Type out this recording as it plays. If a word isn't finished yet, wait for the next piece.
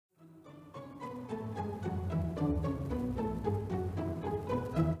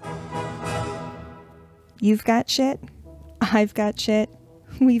You've got shit. I've got shit.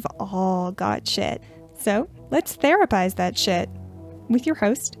 We've all got shit. So let's therapize that shit with your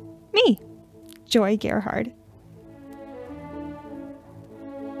host, me, Joy Gerhard.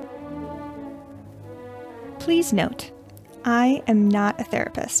 Please note, I am not a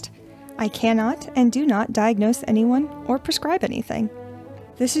therapist. I cannot and do not diagnose anyone or prescribe anything.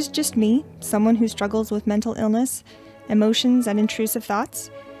 This is just me, someone who struggles with mental illness, emotions, and intrusive thoughts,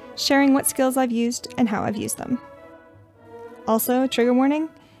 sharing what skills I've used and how I've used them. Also, trigger warning,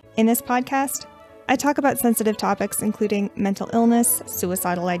 in this podcast, I talk about sensitive topics including mental illness,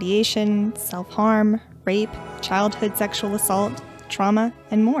 suicidal ideation, self-harm, rape, childhood sexual assault, trauma,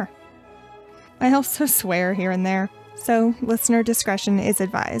 and more. I also swear here and there, so listener discretion is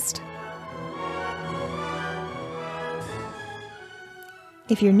advised.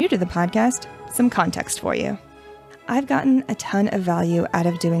 If you're new to the podcast, some context for you. I've gotten a ton of value out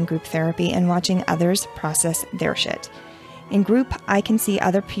of doing group therapy and watching others process their shit. In group, I can see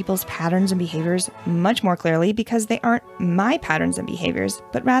other people's patterns and behaviors much more clearly because they aren't my patterns and behaviors,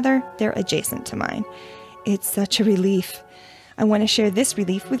 but rather they're adjacent to mine. It's such a relief. I want to share this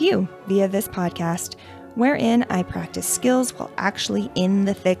relief with you via this podcast, wherein I practice skills while actually in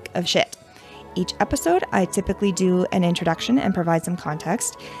the thick of shit. Each episode, I typically do an introduction and provide some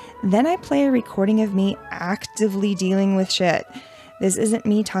context. Then I play a recording of me actively dealing with shit. This isn't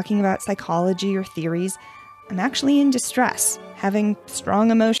me talking about psychology or theories. I'm actually in distress, having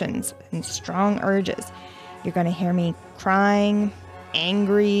strong emotions and strong urges. You're going to hear me crying,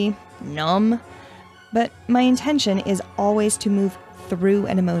 angry, numb. But my intention is always to move through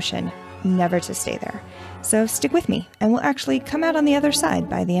an emotion, never to stay there. So stick with me, and we'll actually come out on the other side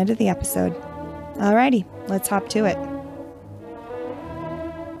by the end of the episode. Alrighty, let's hop to it.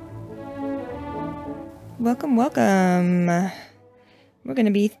 Welcome, welcome. We're going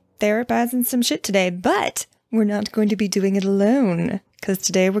to be therapizing some shit today, but we're not going to be doing it alone, because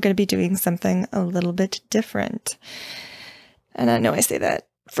today we're going to be doing something a little bit different. And I know I say that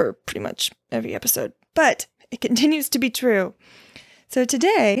for pretty much every episode, but it continues to be true. So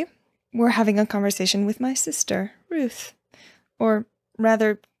today, we're having a conversation with my sister, Ruth. Or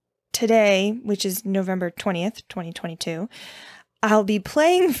rather, today, which is November 20th, 2022, I'll be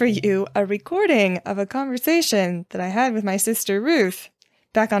playing for you a recording of a conversation that I had with my sister, Ruth,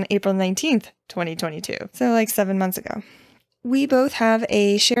 back on April 19th, 2022. So like 7 months ago. We both have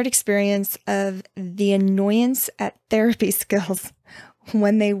a shared experience of the annoyance at therapy skills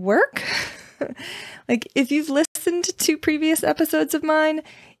when they work. Like, if you've listened to previous episodes of mine,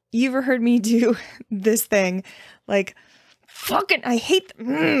 you've heard me do this thing. Like, fucking, I hate,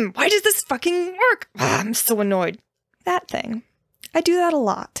 why does this fucking work? I'm so annoyed. That thing. I do that a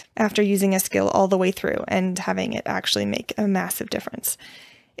lot after using a skill all the way through and having it actually make a massive difference.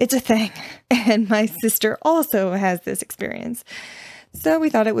 It's a thing. And my sister also has this experience. So we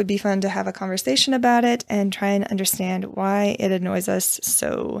thought it would be fun to have a conversation about it and try and understand why it annoys us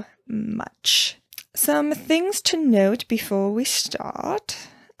so much. Some things to note before we start.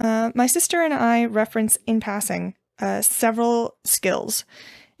 My sister and I reference in passing several skills,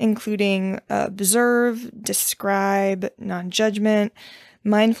 including observe, describe, non-judgment,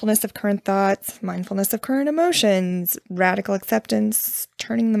 mindfulness of current thoughts, mindfulness of current emotions, radical acceptance,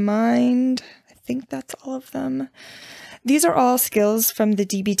 turning the mind. I think that's all of them. These are all skills from the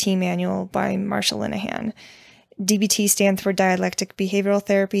DBT manual by Marsha Linehan. DBT stands for Dialectic Behavioral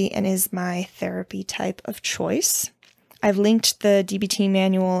Therapy and is my therapy type of choice. I've linked the DBT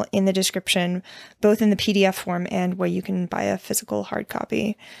manual in the description, both in the PDF form and where you can buy a physical hard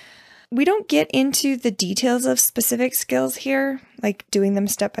copy. We don't get into the details of specific skills here, like doing them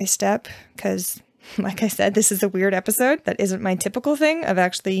step by step, because, like I said, this is a weird episode. That isn't my typical thing of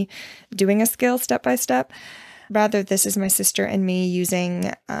actually doing a skill step by step. Rather, this is my sister and me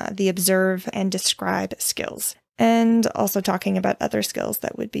using the observe and describe skills, and also talking about other skills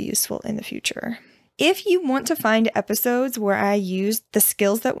that would be useful in the future. If you want to find episodes where I use the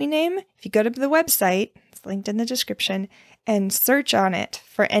skills that we name, if you go to the website, it's linked in the description, and search on it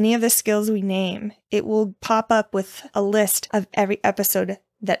for any of the skills we name, it will pop up with a list of every episode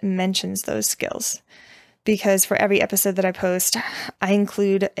that mentions those skills. Because for every episode that I post, I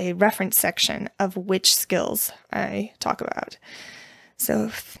include a reference section of which skills I talk about. So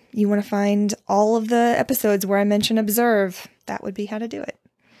if you want to find all of the episodes where I mention observe, that would be how to do it.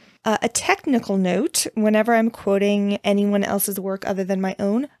 A technical note, whenever I'm quoting anyone else's work other than my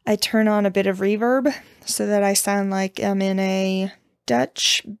own, I turn on a bit of reverb so that I sound like I'm in a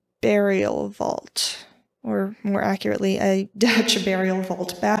Dutch burial vault, or more accurately, a Dutch burial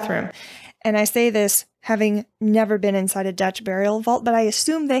vault bathroom. And I say this having never been inside a Dutch burial vault, but I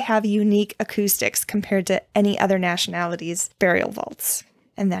assume they have unique acoustics compared to any other nationality's burial vaults.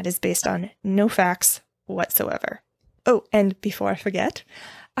 And that is based on no facts whatsoever. Oh, and before I forget,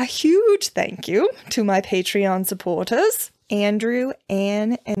 a huge thank you to my Patreon supporters, Andrew,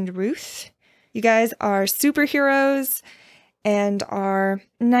 Anne, and Ruth. You guys are superheroes and are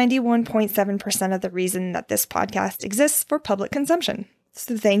 91.7% of the reason that this podcast exists for public consumption.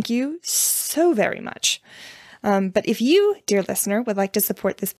 So thank you so very much. But if you, dear listener, would like to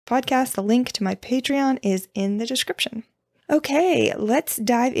support this podcast, the link to my Patreon is in the description. Okay, let's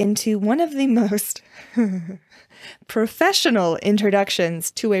dive into one of the most professional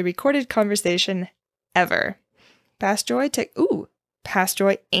introductions to a recorded conversation ever. Past Joy, Past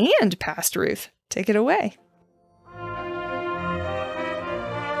Joy and Past Ruth, take it away.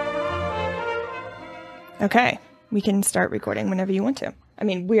 Okay, we can start recording whenever you want to. I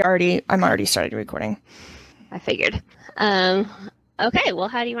mean, I'm already started recording. I figured. Okay, well,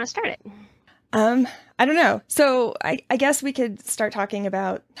 how do you want to start it? I don't know. So I guess we could start talking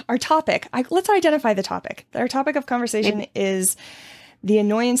about our topic. Let's identify the topic. Our topic of conversation is the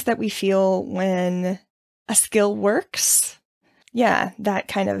annoyance that we feel when a skill works. Yeah, that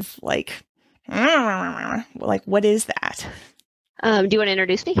kind of like what is that? Do you want to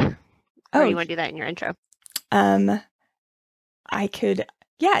introduce me? Or do you want to do that in your intro? I could,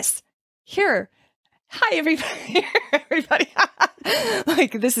 yes. Here. Hi, everybody. Everybody.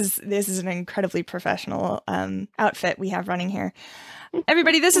 Like this is an incredibly professional outfit we have running here.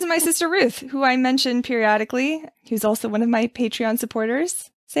 Everybody, this is my sister Ruth, who I mention periodically, who's also one of my Patreon supporters.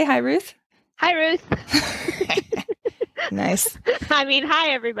 Say hi, Ruth. Hi, Ruth. Nice. I mean, hi,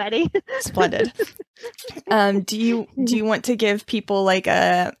 everybody. Splendid. Do you want to give people like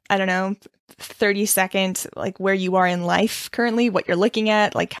a, I don't know, 30-second, like where you are in life currently, what you're looking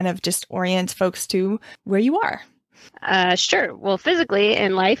at, like kind of just orient folks to where you are? Sure. Well, physically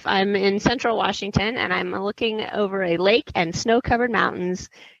in life, I'm in Central Washington, and I'm looking over a lake and snow-covered mountains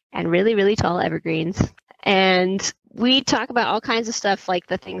and really, really tall evergreens. And we talk about all kinds of stuff like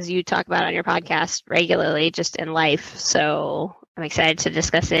the things you talk about on your podcast regularly, just in life. So I'm excited to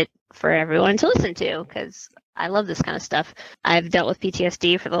discuss it for everyone to listen to, because I love this kind of stuff. I've dealt with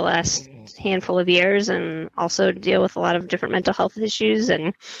PTSD for the last handful of years, and also deal with a lot of different mental health issues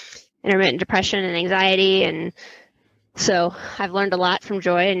and intermittent depression and anxiety. And so I've learned a lot from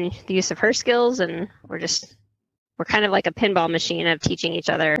Joy and the use of her skills, and we're kind of like a pinball machine of teaching each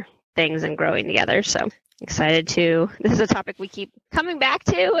other things and growing together. So excited this is a topic we keep coming back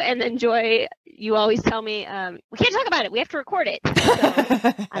to, and then Joy, you always tell me, we can't talk about it, we have to record it.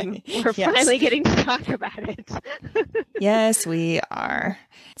 So we're finally getting to talk about it. Yes, we are.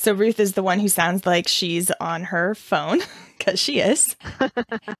 So Ruth is the one who sounds like she's on her phone, because she is.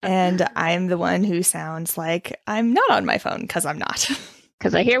 And I'm the one who sounds like I'm not on my phone, because I'm not.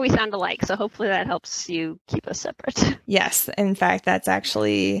 Because I hear we sound alike, so hopefully that helps you keep us separate. Yes. In fact, that's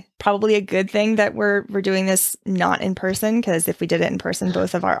actually probably a good thing that we're doing this not in person, because if we did it in person,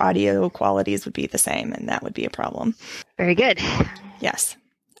 both of our audio qualities would be the same, and that would be a problem. Very good. Yes.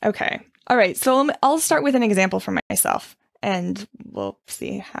 Okay. All right. So I'll start with an example for myself, and we'll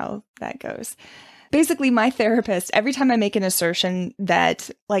see how that goes. Basically, my therapist, every time I make an assertion that,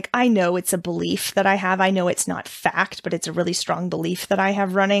 like, I know it's a belief that I have, I know it's not fact, but it's a really strong belief that I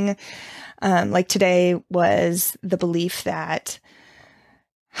have running. Like today was the belief that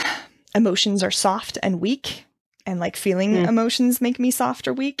emotions are soft and weak, and like feeling emotions make me soft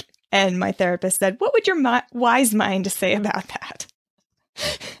or weak. And my therapist said, "What would your wise mind say about that?"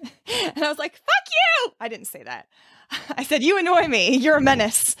 And I was like, "Fuck you!" I didn't say that. I said, "You annoy me. You're a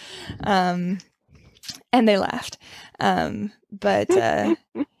menace." And they laughed. Yeah,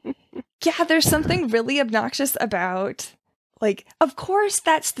 there's something really obnoxious about, like, of course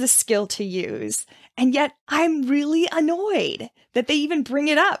that's the skill to use. And yet I'm really annoyed that they even bring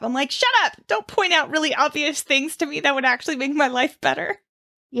it up. I'm like, shut up. Don't point out really obvious things to me that would actually make my life better.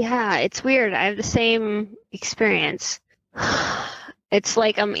 Yeah, it's weird. I have the same experience. It's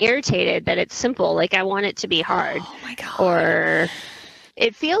like I'm irritated that it's simple. Like I want it to be hard. Oh my God. Or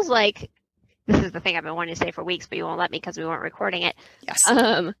it feels like, this is the thing I've been wanting to say for weeks, but you won't let me because we weren't recording it. Yes.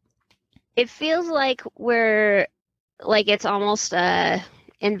 It feels like it's almost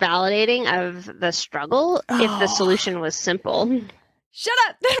invalidating of the struggle if the solution was simple. Shut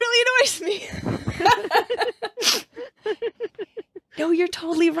up! That really annoys me. No, you're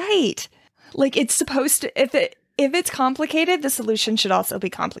totally right. Like it's supposed to, if it's complicated, the solution should also be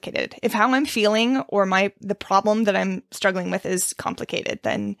complicated. If how I'm feeling or the problem that I'm struggling with is complicated,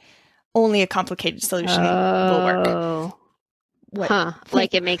 then only a complicated solution will work.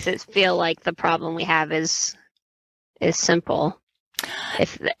 Like it makes it feel like the problem we have is simple.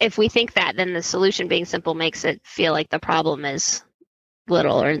 If we think that, then the solution being simple makes it feel like the problem is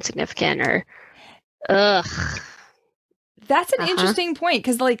little or insignificant or ugh. That's an interesting point,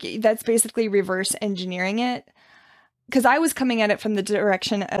 because like that's basically reverse engineering it. Because I was coming at it from the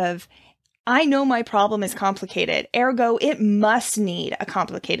direction of, I know my problem is complicated, ergo it must need a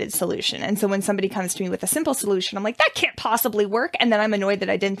complicated solution. And so when somebody comes to me with a simple solution, I'm like, that can't possibly work. And then I'm annoyed that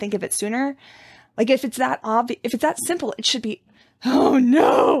I didn't think of it sooner. Like if it's that obvious, if it's that simple, it should be, oh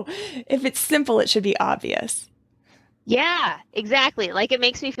no, if it's simple, it should be obvious. Yeah, exactly. Like it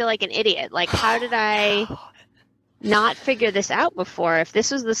makes me feel like an idiot. Like how did I not figure this out before? If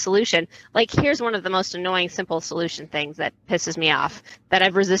this was the solution, like here's one of the most annoying simple solution things that pisses me off, that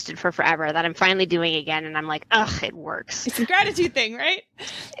I've resisted for forever, that I'm finally doing again, and I'm like, ugh, it works. It's the gratitude thing, right?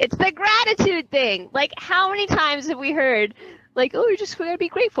 It's the gratitude thing. Like how many times have we heard like, oh, you just gotta be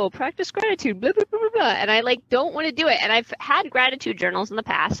grateful, practice gratitude, blah blah blah blah blah, and I like don't want to do it. And I've had gratitude journals in the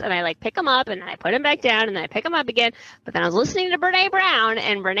past, and I like pick them up and then I put them back down and then I pick them up again. But then I was listening to Brene Brown,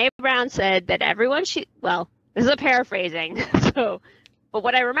 and Brene Brown said that this is a paraphrasing. But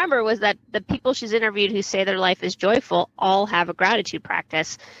what I remember was that the people she's interviewed who say their life is joyful all have a gratitude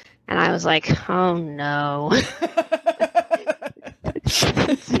practice. And I was like, oh no.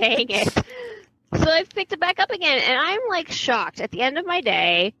 Dang it. So I've picked it back up again, and I'm like shocked. At the end of my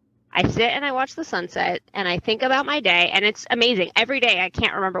day, I sit and I watch the sunset and I think about my day, and it's amazing. Every day I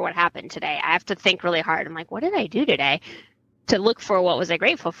can't remember what happened today. I have to think really hard. I'm like, what did I do today? To look for what was I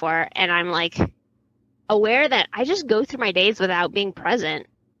grateful for. And I'm like aware that I just go through my days without being present.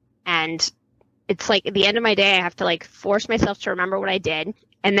 And it's like at the end of my day, I have to like force myself to remember what I did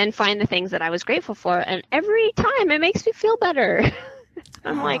and then find the things that I was grateful for. And every time it makes me feel better.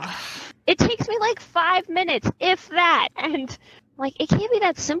 I'm like, it takes me like 5 minutes, if that. And like, it can't be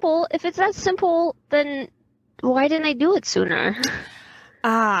that simple. If it's that simple, then why didn't I do it sooner?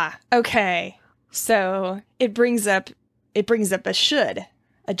 Okay. So it brings up a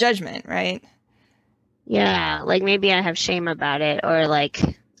judgment, right? Yeah, like maybe I have shame about it, or like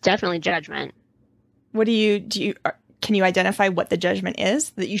definitely judgment. What can you identify what the judgment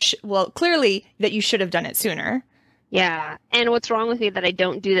is? That you clearly that you should have done it sooner. Yeah, and what's wrong with me that I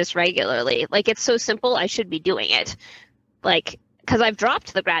don't do this regularly? Like it's so simple, I should be doing it. Like, because I've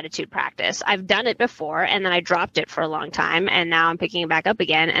dropped the gratitude practice. I've done it before, and then I dropped it for a long time, and now I'm picking it back up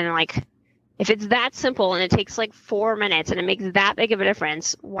again. And like, if it's that simple and it takes like 4 minutes and it makes that big of a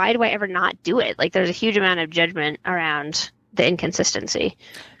difference, why do I ever not do it? Like there's a huge amount of judgment around the inconsistency.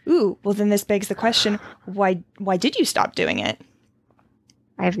 Ooh, well then this begs the question, why did you stop doing it?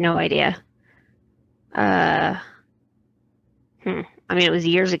 I have no idea. I mean, it was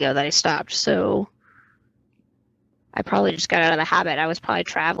years ago that I stopped, so I probably just got out of the habit. I was probably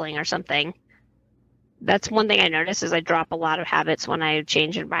traveling or something. That's one thing I notice is I drop a lot of habits when I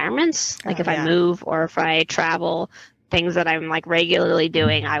change environments. Like if I move or if I travel, things that I'm like regularly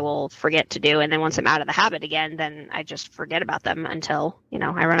doing, I will forget to do. And then once I'm out of the habit again, then I just forget about them until,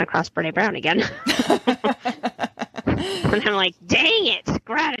 I run across Brene Brown again. And I'm like, dang it,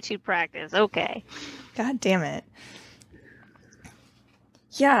 gratitude practice. Okay. God damn it.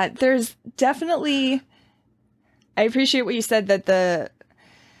 Yeah, there's definitely, I appreciate what you said that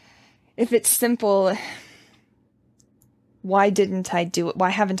if it's simple, why didn't I do it? Why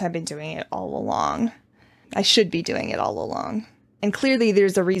haven't I been doing it all along? I should be doing it all along. And clearly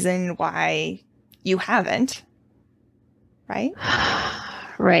there's a reason why you haven't, right?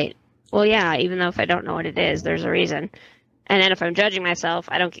 Right. Well, yeah, even though if I don't know what it is, there's a reason. And then if I'm judging myself,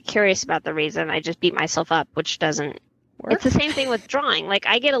 I don't get curious about the reason. I just beat myself up, which doesn't work. It's the same thing with drawing. Like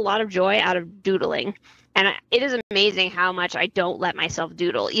I get a lot of joy out of doodling. And it is amazing how much I don't let myself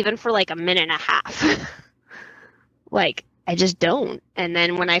doodle, even for like a minute and a half. Like, I just don't. And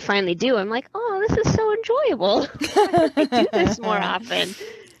then when I finally do, I'm like, oh, this is so enjoyable. Why don't I do this more often?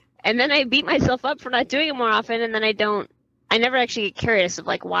 And then I beat myself up for not doing it more often. And then I never actually get curious of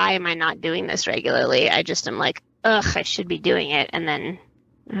like, why am I not doing this regularly? I just am like, ugh, I should be doing it. And then,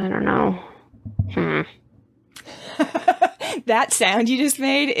 I don't know. That sound you just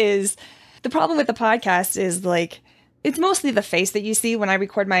made is... The problem with the podcast is like, it's mostly the face that you see when I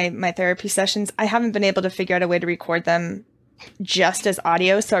record my therapy sessions. I haven't been able to figure out a way to record them just as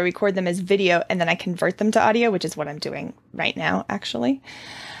audio. So I record them as video and then I convert them to audio, which is what I'm doing right now, actually,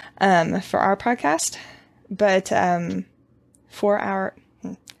 for our podcast. But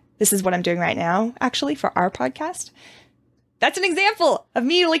this is what I'm doing right now, actually, for our podcast. That's an example of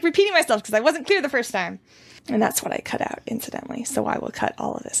me like repeating myself because I wasn't clear the first time. And that's what I cut out, incidentally. So I will cut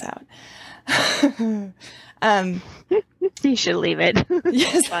all of this out. You should leave it.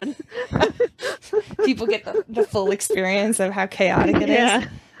 Yes. Fun. People get the full experience of how chaotic it is.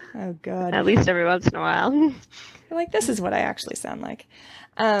 Oh, God. At least every once in a while. You're like, this is what I actually sound like.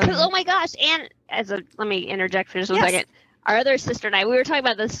 Oh my gosh, and let me interject for just a second. Our other sister and I, we were talking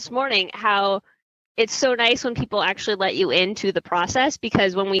about this morning, how it's so nice when people actually let you into the process,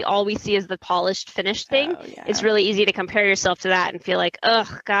 because when all we see is the polished, finished thing, it's really easy to compare yourself to that and feel like, oh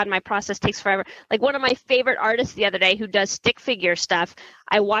God, my process takes forever. Like one of my favorite artists the other day who does stick figure stuff,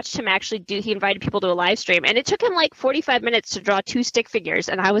 I watched him actually he invited people to a live stream, and it took him like 45 minutes to draw 2 stick figures.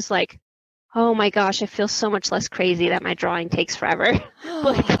 And I was like, oh my gosh, I feel so much less crazy that my drawing takes forever.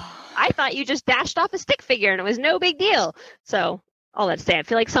 Like, I thought you just dashed off a stick figure and it was no big deal. So all that to say, I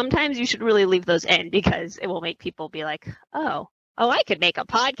feel like sometimes you should really leave those in, because it will make people be like, oh, I could make a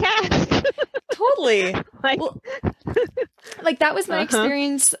podcast. Totally. Like that was my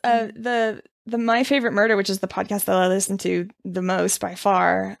experience. The My Favorite Murder, which is the podcast that I listen to the most by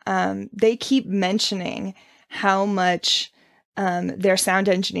far, they keep mentioning how much their sound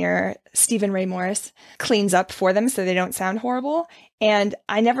engineer, Stephen Ray Morris, cleans up for them so they don't sound horrible. And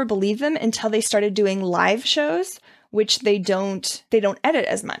I never believed them until they started doing live shows, which they don't edit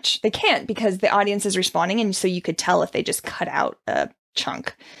as much. They can't, because the audience is responding, and so you could tell if they just cut out a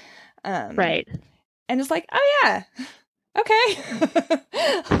chunk. Right. And it's like, oh yeah, okay.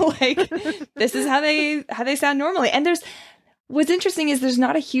 Like this is how they sound normally. And what's interesting is there's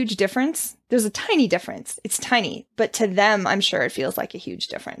not a huge difference. There's a tiny difference. It's tiny, but to them, I'm sure it feels like a huge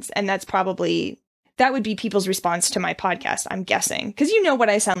difference. And that would be people's response to my podcast, I'm guessing. Because you know what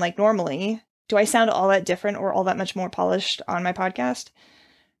I sound like normally. Do I sound all that different or all that much more polished on my podcast?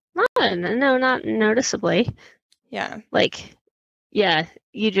 No, not noticeably. Yeah. Like, yeah,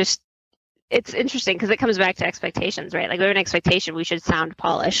 it's interesting because it comes back to expectations, right? Like we have an expectation we should sound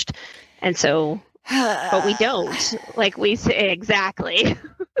polished. And so, but we don't. Like we say exactly.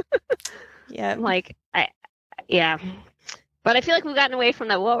 Yeah. Like, yeah. But I feel like we've gotten away from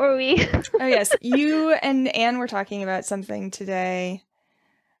that. What were we? Oh, yes. You and Anne were talking about something today.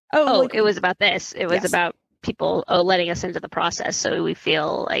 It was about this. It was about people letting us into the process, so we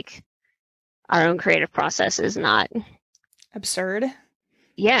feel like our own creative process is not absurd.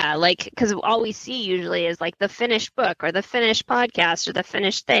 Yeah, like because all we see usually is like the finished book or the finished podcast or the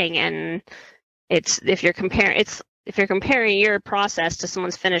finished thing, and if you're comparing your process to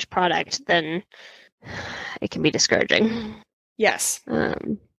someone's finished product, then it can be discouraging. Yes.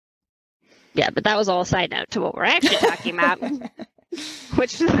 Yeah, but that was all a side note to what we're actually talking about.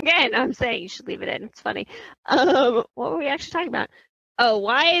 Which, again, I'm saying you should leave it in. It's funny. What were we actually talking about? Oh,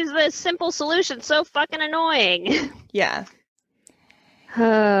 why is the simple solution so fucking annoying? Yeah.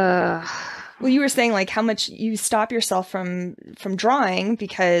 Well, you were saying like how much you stop yourself from drawing,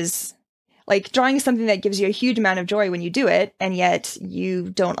 because like drawing is something that gives you a huge amount of joy when you do it, and yet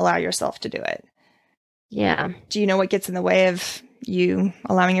you don't allow yourself to do it. Yeah. Do you know what gets in the way of you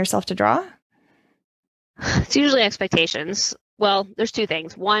allowing yourself to draw? It's usually expectations. Well, there's 2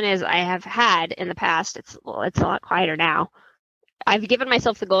 things. One is I have had in the past, it's a lot quieter now. I've given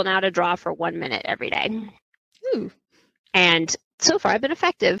myself the goal now to draw for 1 minute every day. Ooh. And so far I've been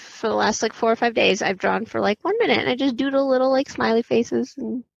effective. For the last like 4 or 5 days, I've drawn for like 1 minute, and I just doodle little like smiley faces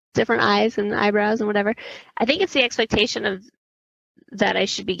and different eyes and eyebrows and whatever. I think it's the expectation of that I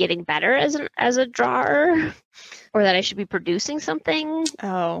should be getting better as a drawer, or that I should be producing something.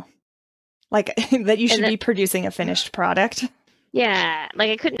 Oh, like that you should be producing a finished product. Yeah,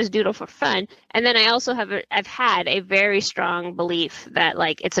 like I couldn't just doodle for fun. And then I also I've had a very strong belief that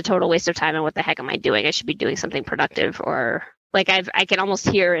like it's a total waste of time, and what the heck am I doing? I should be doing something productive, or like I can almost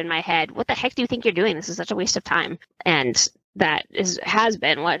hear in my head, what the heck do you think you're doing? This is such a waste of time. And that has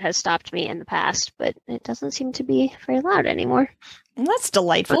been what has stopped me in the past, but it doesn't seem to be very loud anymore. Well, that's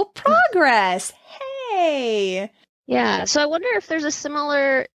delightful progress. Hey. Yeah, so I wonder if there's a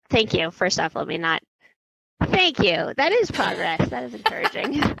similar. Thank you. First off, thank you. That is progress. That is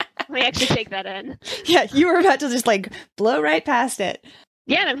encouraging. Let me actually take that in. Yeah, you were about to just like blow right past it.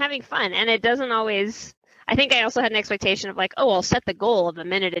 Yeah, and I'm having fun. And it doesn't always. I think I also had an expectation of like, I'll set the goal of 1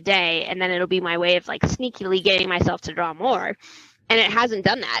 minute a day, and then it'll be my way of like sneakily getting myself to draw more. And it hasn't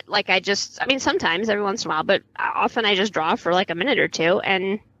done that. Like sometimes every once in a while, but often I just draw for like 1 minute or 2,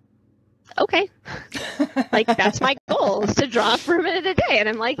 and okay. Like that's my goal, is to draw for 1 minute a day, and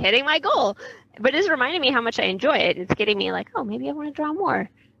I'm like hitting my goal. But it's reminding me how much I enjoy it. It's getting me like, maybe I want to draw more.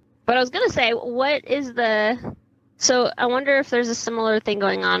 But I was going to say, so I wonder if there's a similar thing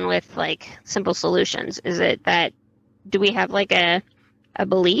going on with like simple solutions. Is it that, do we have like a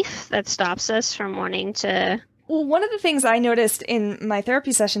belief that stops us from wanting to? Well, one of the things I noticed in my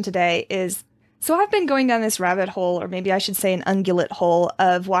therapy session today is So I've been going down this rabbit hole, or maybe I should say an ungulate hole,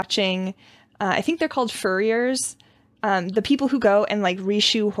 of watching, I think they're called furriers, the people who go and like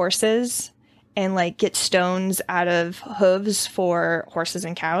reshoe horses and like get stones out of hooves for horses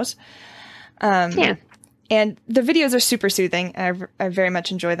and cows. Yeah. And the videos are super soothing. I very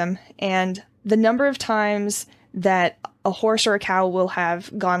much enjoy them. And the number of times that a horse or a cow will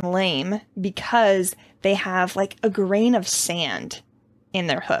have gone lame because they have like a grain of sand in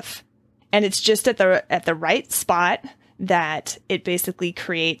their hoof. And it's just at the right spot that it basically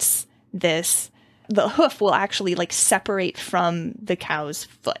creates this. The hoof will actually like separate from the cow's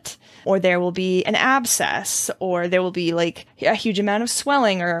foot, or there will be an abscess, or there will be like a huge amount of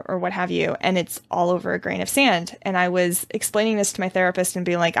swelling or what have you. And it's all over a grain of sand. And I was explaining this to my therapist and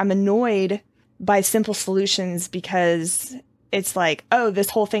being like, I'm annoyed by simple solutions because it's like, oh, this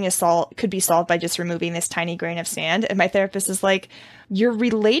whole thing could be solved by just removing this tiny grain of sand. And my therapist is like, you're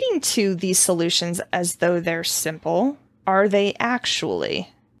relating to these solutions as though they're simple. Are they actually?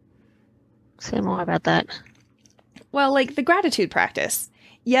 Say more about that. Well, like the gratitude practice.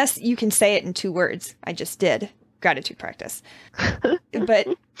 Yes, you can say it in 2 words. I just did. Gratitude practice. But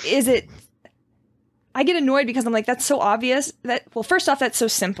is it... I get annoyed because I'm like, that's so obvious. Well, first off, that's so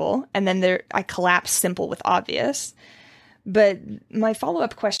simple. And then I collapse simple with obvious. But my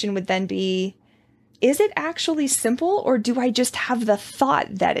follow-up question would then be, is it actually simple, or do I just have the thought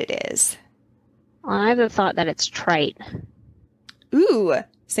that it is? Well, I have the thought that it's trite. Ooh,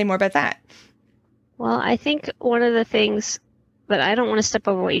 say more about that. Well, I think one of the things, but I don't want to step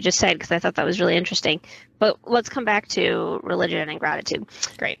over what you just said because I thought that was really interesting. But let's come back to religion and gratitude.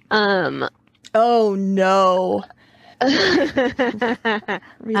 Great. Oh, no.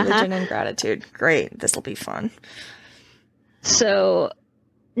 Religion and gratitude. Great. This will be fun. So,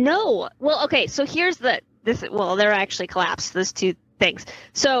 no. Well, okay. So here's they're actually collapsed, those 2 things.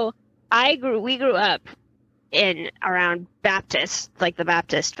 So we grew up around Baptists, like the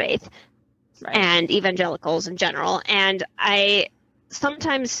Baptist faith, right, and evangelicals in general. And I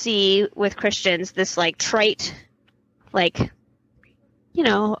sometimes see with Christians this like trite, like,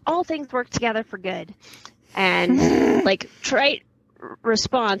 all things work together for good. And like trite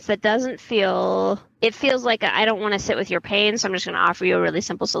response that doesn't it feels like I don't want to sit with your pain, so I'm just going to offer you a really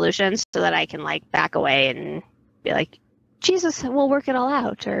simple solution so that I can like back away and be like, Jesus will work it all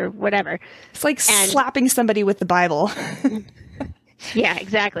out or whatever. It's like slapping somebody with the Bible. Yeah,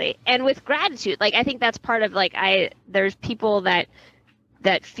 exactly. And with gratitude, like I think that's part of like there's people that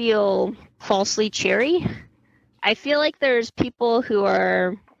feel falsely cheery. I feel like there's people who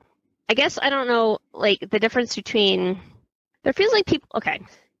are, I guess I don't know, like the difference between, there feels like people, okay,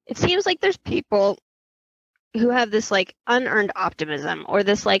 it seems like there's people who have this like unearned optimism or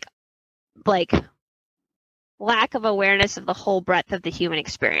this like lack of awareness of the whole breadth of the human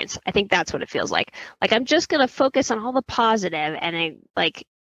experience. I think that's what it feels like. Like I'm just going to focus on all the positive, and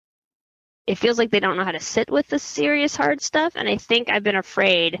it feels like they don't know how to sit with the serious hard stuff. And I think I've been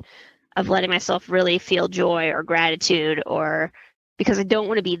afraid of letting myself really feel joy or gratitude, or because I don't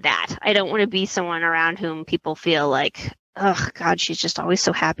want to be that. I don't want to be someone around whom people feel like, oh God, she's just always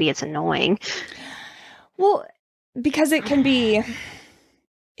so happy. It's annoying. Well, because it can be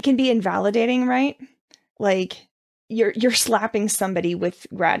invalidating, right? Like you're slapping somebody with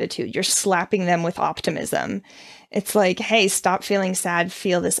gratitude. You're slapping them with optimism. It's like, hey, stop feeling sad.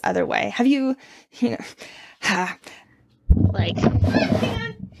 Feel this other way. Have you like, hang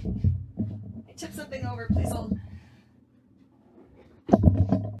on. I tipped something over. Please hold.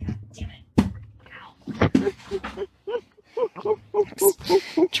 God damn it. Ow. I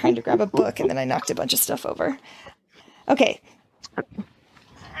was trying to grab a book and then I knocked a bunch of stuff over. Okay.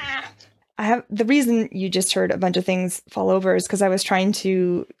 The reason you just heard a bunch of things fall over is because I was trying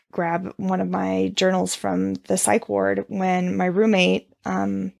to grab one of my journals from the psych ward when my roommate,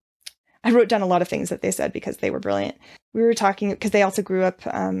 I wrote down a lot of things that they said because they were brilliant. We were talking, because they also grew up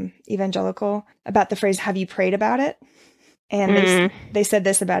evangelical, about the phrase, have you prayed about it? And they said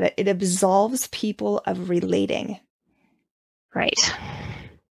this about it. It absolves people of relating. Right.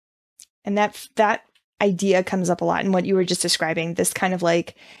 And that idea comes up a lot in what you were just describing, this kind of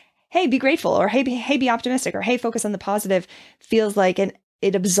like, hey, be grateful, or hey, be optimistic, or hey, focus on the positive, feels like it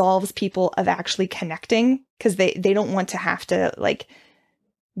absolves people of actually connecting, because they don't want to have to like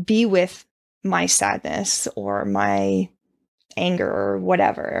be with my sadness or my anger or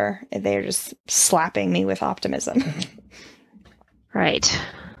whatever. They're just slapping me with optimism. Right.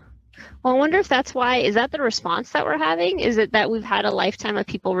 Well, I wonder if that's why, is that the response that we're having? Is it that we've had a lifetime of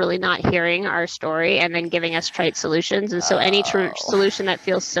people really not hearing our story and then giving us trite solutions? And so any solution that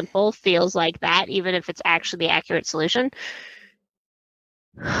feels simple feels like that, even if it's actually the accurate solution?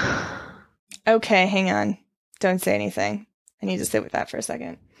 Okay, hang on. Don't say anything. I need to sit with that for a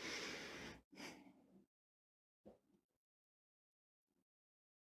second.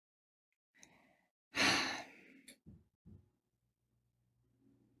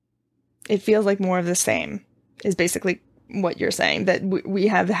 It feels like more of the same is basically what you're saying, that we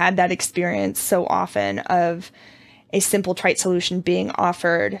have had that experience so often of a simple trite solution being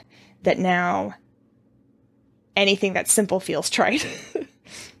offered that now anything that's simple feels trite.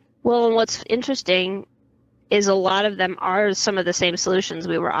 Well, and what's interesting is a lot of them are some of the same solutions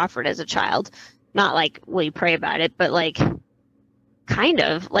we were offered as a child. Not like, will you pray about it, but like, kind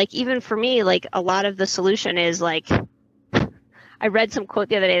of. Like, even for me, like, a lot of the solution is like, I read some quote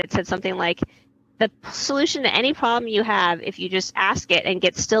the other day that said something like, the solution to any problem you have, if you just ask it and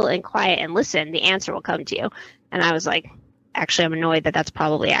get still and quiet and listen, the answer will come to you. And I was like, actually, I'm annoyed that that's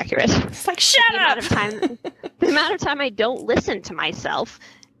probably accurate. It's like, shut up! The amount of time I don't listen to myself,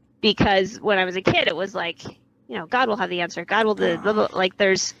 because when I was a kid, it was like, you know, God will have the answer. God will do, blah, blah, like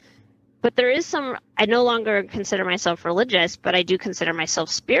but there is some, I no longer consider myself religious, but I do consider myself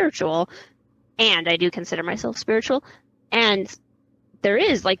spiritual. And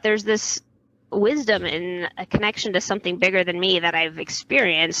there's this wisdom and a connection to something bigger than me that I've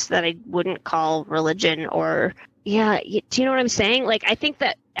experienced that I wouldn't call religion or, do you know what I'm saying? Like, I think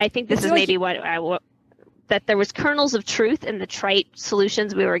this is maybe that there was kernels of truth in the trite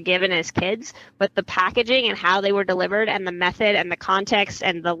solutions we were given as kids, but the packaging and how they were delivered and the method and the context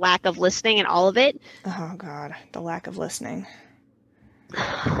and the lack of listening and all of it. Oh God, the lack of listening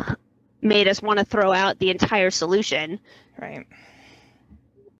made us want to throw out the entire solution. Right.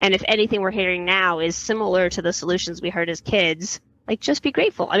 And if anything we're hearing now is similar to the solutions we heard as kids, like, just be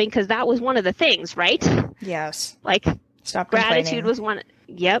grateful. I mean, because that was one of the things, right? Yes. Like, stop gratitude was one.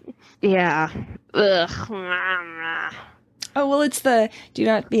 Yep. Yeah. Ugh. Oh, well, it's the do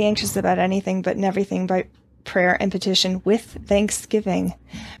not be anxious about anything, but in everything by prayer and petition with thanksgiving.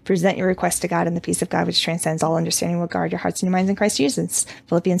 Present your request to God, and the peace of God, which transcends all understanding, will guard your hearts and your minds in Christ Jesus.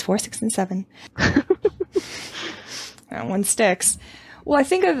 Philippians 4, 6, and 7. That one sticks. Well, I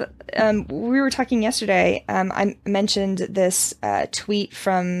think of, we were talking yesterday, I mentioned this tweet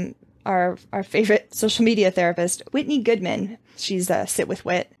from our favorite social media therapist, Whitney Goodman. She's Sit With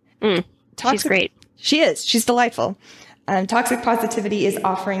Wit. She's great. She is. She's delightful. Toxic positivity is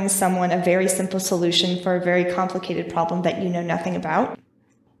offering someone a very simple solution for a very complicated problem that you know nothing about.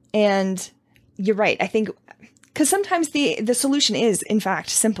 And you're right. I think, because sometimes the solution is, in fact,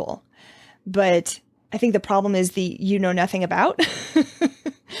 simple. But I think the problem is the you know nothing about.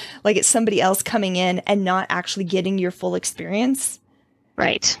 Like, it's somebody else coming in and not actually getting your full experience.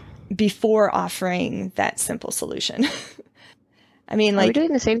 Right. Before offering that simple solution. I mean, like, are we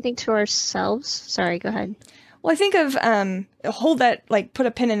doing the same thing to ourselves? Sorry, go ahead. Well, I think of, put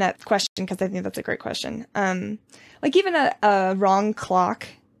a pin in that question, because I think that's a great question. Like, even a wrong clock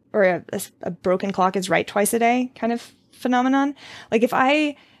or a broken clock is right twice a day kind of phenomenon. Like, if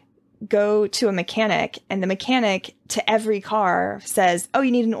I go to a mechanic and the mechanic to every car says, oh,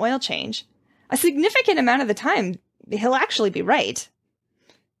 you need an oil change, a significant amount of the time, he'll actually be right.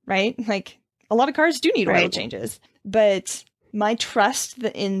 Right? Like, a lot of cars do need oil changes, but my trust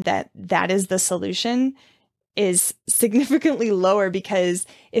in that is the solution is significantly lower, because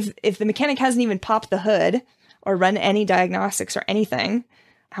if the mechanic hasn't even popped the hood or run any diagnostics or anything,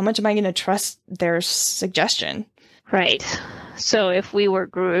 how much am I going to trust their suggestion? Right. So if we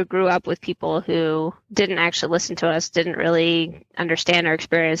grew up with people who didn't actually listen to us, didn't really understand our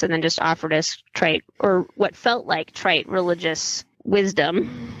experience, and then just offered us trite, or what felt like trite religious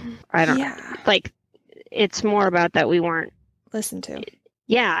wisdom, I don't know. Like, it's more about that we weren't listened to.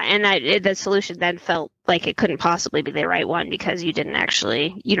 Yeah, and the solution then felt like it couldn't possibly be the right one, because you don't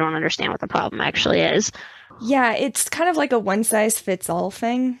understand what the problem actually is. Yeah, it's kind of like a one-size-fits-all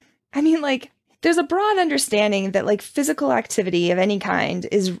thing. I mean, like, there's a broad understanding that, like, physical activity of any kind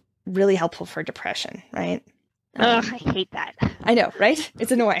is really helpful for depression, right? I hate that. I know, right?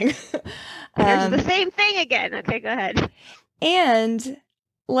 It's annoying. There's the same thing again. Okay, go ahead. And,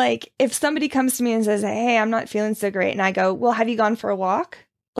 like, if somebody comes to me and says, hey, I'm not feeling so great, and I go, well, have you gone for a walk?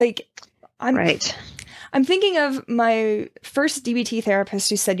 Like, I'm thinking of my first DBT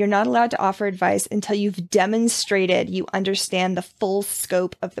therapist who said, you're not allowed to offer advice until you've demonstrated you understand the full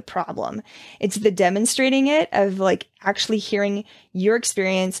scope of the problem. It's the demonstrating it of, like, actually hearing your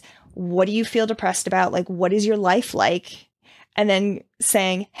experience. What do you feel depressed about? Like, what is your life like? And then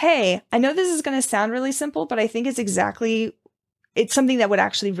saying, hey, I know this is going to sound really simple, but I think it's something that would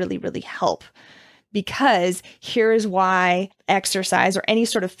actually really, really help. Because here is why exercise or any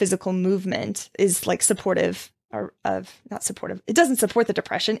sort of physical movement is, like, supportive not supportive. It doesn't support the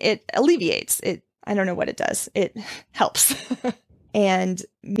depression. It alleviates it. I don't know what it does. It helps. And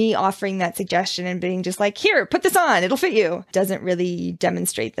me offering that suggestion and being just like, here, put this on, it'll fit you, doesn't really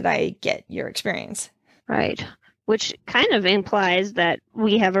demonstrate that I get your experience. Right. Which kind of implies that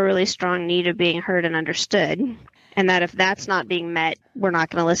we have a really strong need of being heard and understood. And that if that's not being met, we're not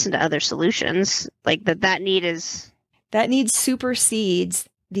going to listen to other solutions. Like that need supersedes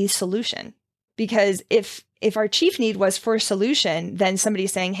the solution. Because if our chief need was for a solution, then somebody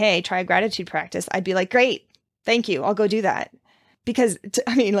saying, hey, try a gratitude practice, I'd be like, great, thank you, I'll go do that. Because,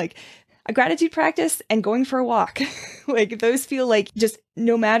 like a gratitude practice and going for a walk, like those feel like just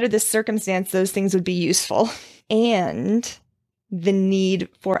no matter the circumstance, those things would be useful. And the need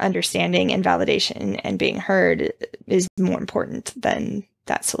for understanding and validation and being heard is more important than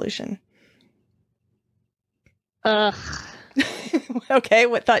that solution. Ugh. Okay,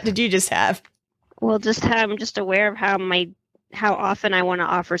 what thought did you just have? Well, I'm just aware of how often I want to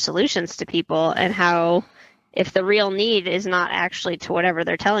offer solutions to people, and how if the real need is not actually to whatever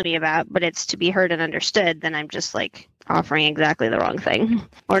they're telling me about, but it's to be heard and understood, then I'm just like offering exactly the wrong thing.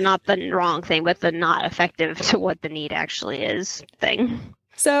 Or not the wrong thing, but the not effective to what the need actually is thing.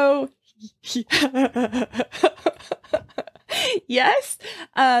 So, yes,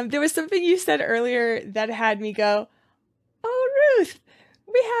 there was something you said earlier that had me go, oh, Ruth,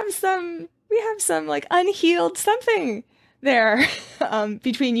 we have some like unhealed something there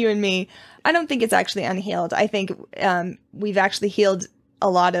between you and me. I don't think it's actually unhealed. I think we've actually healed a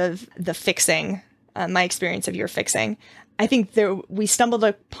lot of the fixing, my experience of your fixing. I think we stumbled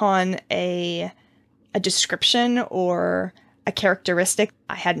upon a description or a characteristic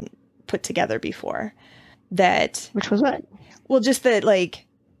I hadn't put together before. Which was what? Well, just that, like,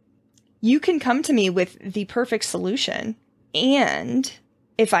 you can come to me with the perfect solution, and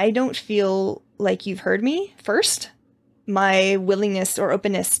if I don't feel like you've heard me first, my willingness or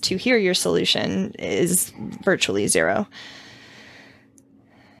openness to hear your solution is virtually zero.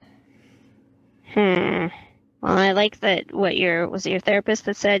 Well, I like that. Was it your therapist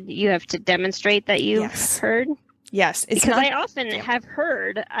that said you have to demonstrate that you've heard? Yes. Because I often have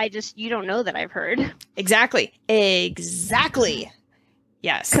heard, you don't know that I've heard. Exactly.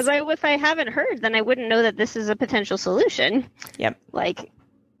 Yes. Because if I haven't heard, then I wouldn't know that this is a potential solution. Yep. Like,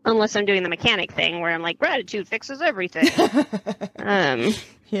 unless I'm doing the mechanic thing where I'm like, gratitude fixes everything.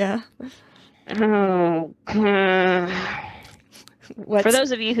 Yeah. Oh. For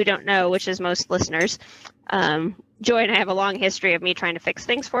those of you who don't know, which is most listeners, Joy and I have a long history of me trying to fix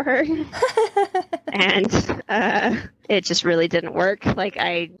things for her. And it just really didn't work. Like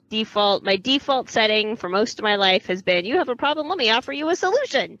my default setting for most of my life has been, you have a problem, let me offer you a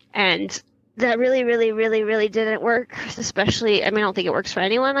solution. And that really, really, really, really didn't work. Especially, I don't think it works for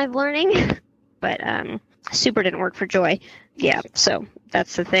anyone I'm learning, but super didn't work for Joy. Yeah, so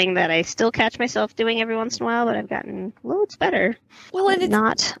that's the thing that I still catch myself doing every once in a while, but I've gotten loads better. Well, and it's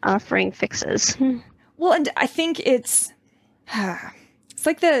not offering fixes. Well, and I think it's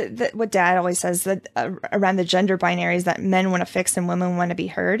like the what Dad always says, that around the gender binaries, that men want to fix and women want to be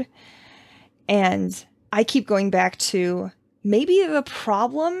heard. And I keep going back to, maybe the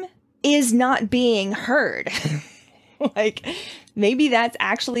problem is not being heard. Like, maybe that's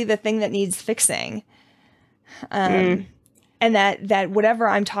actually the thing that needs fixing. And that whatever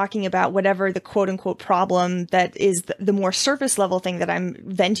I'm talking about, whatever the quote unquote problem that is the more surface level thing that I'm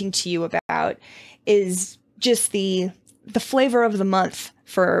venting to you about, is just the flavor of the month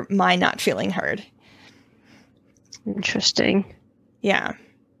for my not feeling heard. Interesting. Yeah.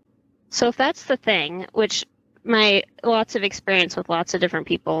 So if that's the thing, which my lots of experience with lots of different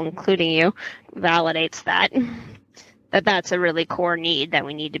people, including you, validates that's a really core need, that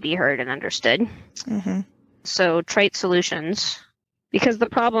we need to be heard and understood. Mm-hmm. So trait solutions, because the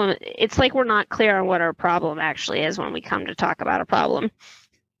problem, it's like we're not clear on what our problem actually is when we come to talk about a problem,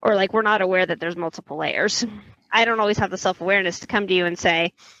 or like we're not aware that there's multiple layers. I don't always have the self-awareness to come to you and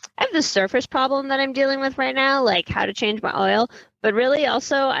say, I have this surface problem that I'm dealing with right now, like how to change my oil. But really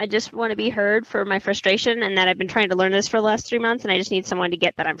also, I just want to be heard for my frustration, and that I've been trying to learn this for the last 3 months, and I just need someone to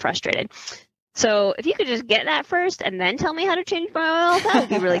get that I'm frustrated. So if you could just get that first and then tell me how to change my oil, that would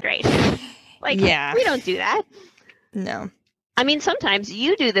be really great. Like, yeah. We don't do that. No. Sometimes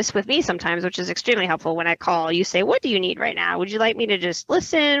you do this with me sometimes, which is extremely helpful. When I call, you say, what do you need right now? Would you like me to just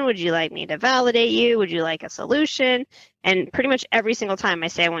listen? Would you like me to validate you? Would you like a solution? And pretty much every single time I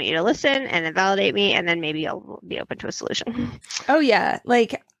say, I want you to listen and then validate me, and then maybe I'll be open to a solution. Oh, yeah.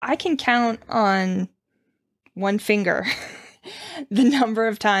 Like, I can count on one finger the number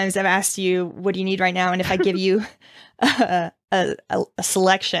of times I've asked you, what do you need right now? And if I give you a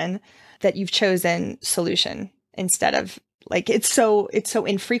selection, that you've chosen solution. instead of like, it's so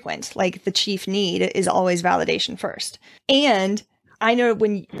infrequent. Like the chief need is always validation first. And I know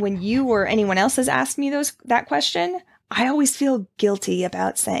when you or anyone else has asked me that question, I always feel guilty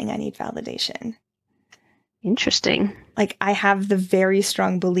about saying I need validation. Interesting. Like I have the very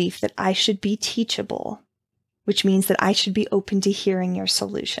strong belief that I should be teachable, which means that I should be open to hearing your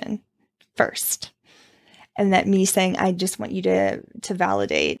solution first. And that me saying, I just want you to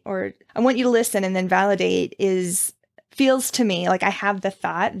validate, or I want you to listen and then validate feels to me like I have the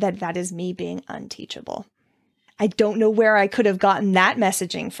thought that is me being unteachable. I don't know where I could have gotten that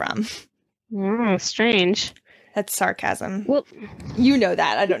messaging from. Strange. That's sarcasm. Well, you know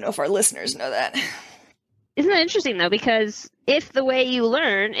that. I don't know if our listeners know that. Isn't that interesting, though? Because if the way you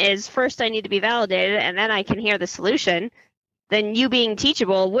learn is first I need to be validated and then I can hear the solution, then you being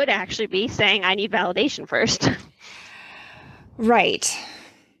teachable would actually be saying I need validation first. Right.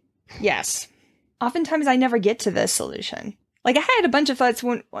 Yes. Oftentimes I never get to the solution. Like I had a bunch of thoughts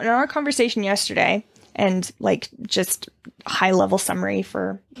when in our conversation yesterday, and like just high level summary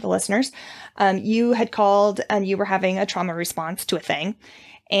for the listeners. You had called and you were having a trauma response to a thing.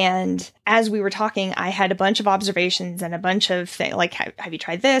 And as we were talking, I had a bunch of observations and a bunch of things like, have you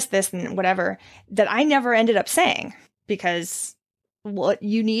tried this, and whatever, that I never ended up saying, because what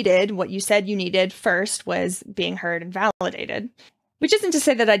you said you needed first was being heard and validated, which isn't to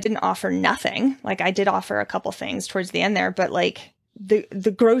say that I didn't offer nothing. Like I did offer a couple things towards the end there, but like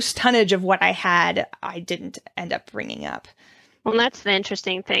the gross tonnage of what I had, I didn't end up bringing up. Well, that's the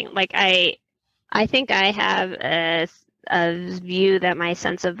interesting thing. Like I think I have a view that my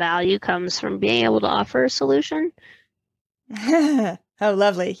sense of value comes from being able to offer a solution. Oh,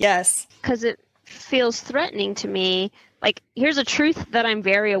 lovely. Yes. Because it feels threatening to me. Like, here's a truth that I'm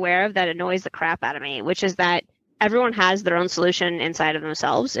very aware of that annoys the crap out of me, which is that everyone has their own solution inside of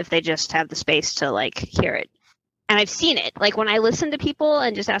themselves if they just have the space to, like, hear it. And I've seen it. Like, when I listen to people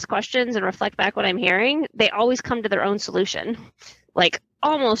and just ask questions and reflect back what I'm hearing, they always come to their own solution. Like,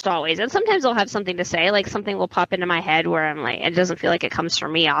 almost always. And sometimes I'll have something to say, like something will pop into my head where I'm like, it doesn't feel like it comes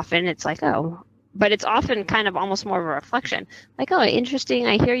from me often. It's like, oh, but it's often kind of almost more of a reflection. Like, oh, interesting.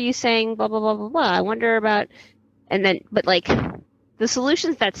 I hear you saying blah, blah, blah, blah, blah. I wonder about, and then, but like the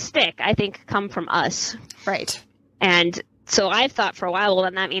solutions that stick, I think come from us. Right. And so I've thought for a while, well,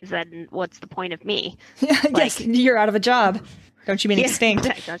 then that means that what's the point of me? Yes, you're out of a job. Don't you mean extinct?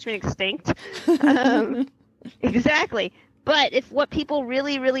 Don't you mean extinct? Exactly. But if what people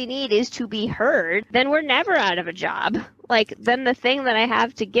really, really need is to be heard, then we're never out of a job. Like, then the thing that I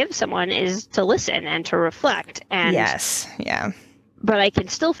have to give someone is to listen and to reflect. And yes. Yeah. But I can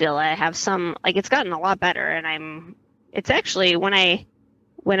still feel I have some, like, it's gotten a lot better. And it's actually when I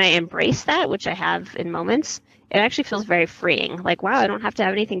embrace that, which I have in moments, it actually feels very freeing. Like, wow, I don't have to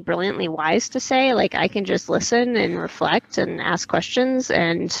have anything brilliantly wise to say. Like, I can just listen and reflect and ask questions,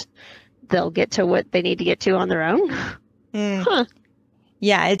 and they'll get to what they need to get to on their own. Huh.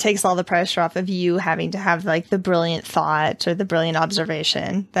 Yeah, it takes all the pressure off of you having to have like the brilliant thought or the brilliant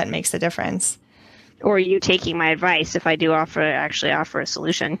observation that makes a difference. Or you taking my advice if I do actually offer a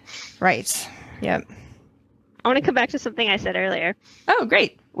solution. Right. Yep. I want to come back to something I said earlier. Oh,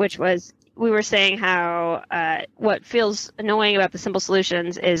 great. Which was, we were saying how what feels annoying about the simple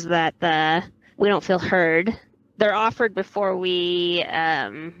solutions is that we don't feel heard. They're offered before we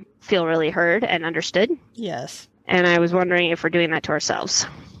feel really heard and understood. Yes. And I was wondering if we're doing that to ourselves.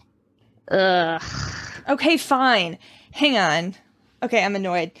 Ugh. Okay, fine. Hang on. Okay, I'm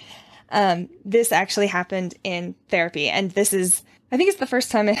annoyed. This actually happened in therapy. And I think it's the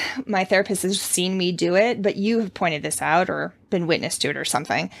first time my therapist has seen me do it, but you have pointed this out or been witness to it or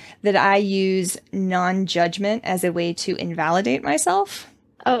something, that I use non-judgment as a way to invalidate myself.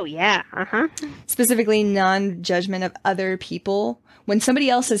 Oh, yeah. Uh-huh. Specifically, non-judgment of other people. When somebody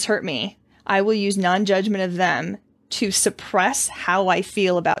else has hurt me, I will use non-judgment of them to suppress how I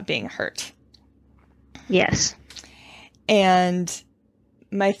feel about being hurt. Yes. And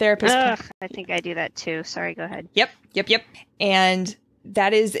my therapist... I think I do that too. Sorry, go ahead. Yep. And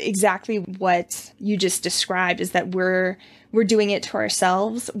that is exactly what you just described, is that we're doing it to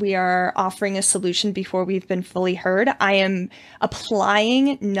ourselves. We are offering a solution before we've been fully heard. I am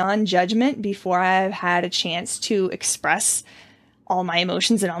applying non-judgment before I've had a chance to express all my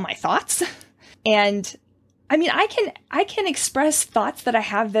emotions and all my thoughts. And I mean, I can express thoughts that I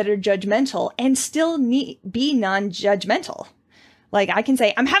have that are judgmental and still be non-judgmental. Like I can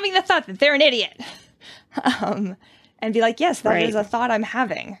say, I'm having the thought that they're an idiot. And be like, yes, that is a thought I'm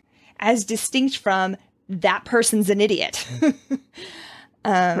having, as distinct from that person's an idiot.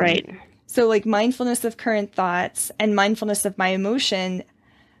 Right. So like mindfulness of current thoughts and mindfulness of my emotion,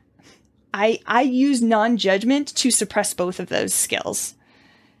 I use non-judgment to suppress both of those skills.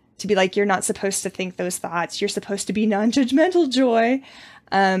 To be like, you're not supposed to think those thoughts. You're supposed to be non-judgmental, Joy,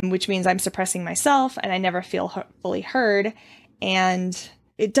 which means I'm suppressing myself and I never feel fully heard. And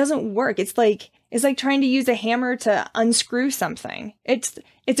it doesn't work. It's like trying to use a hammer to unscrew something. It's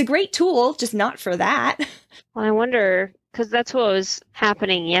a great tool, just not for that. Well, I wonder, because that's what was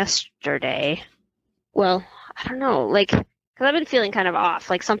happening yesterday. Well, I don't know, like, because I've been feeling kind of off.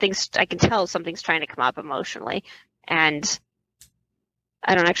 Like I can tell something's trying to come up emotionally. And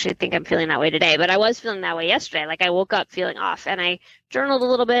I don't actually think I'm feeling that way today, but I was feeling that way yesterday. Like I woke up feeling off and I journaled a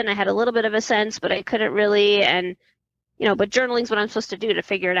little bit and I had a little bit of a sense, but I couldn't really. And, but journaling's what I'm supposed to do to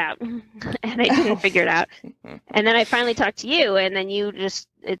figure it out. And I didn't figure it out. And then I finally talked to you and then you just,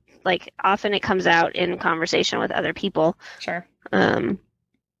 often it comes out in conversation with other people. Sure. And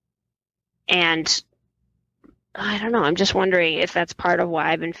I don't know. I'm just wondering if that's part of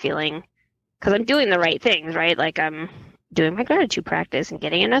why I've been feeling, because I'm doing the right things, right? Like I'm doing my gratitude practice and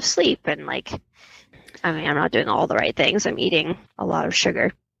getting enough sleep. And I'm not doing all the right things. I'm eating a lot of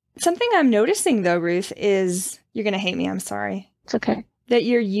sugar. Something I'm noticing though, Ruth, is you're going to hate me. I'm sorry. It's okay. That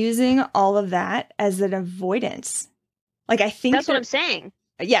you're using all of that as an avoidance. Like I think that's what I'm saying.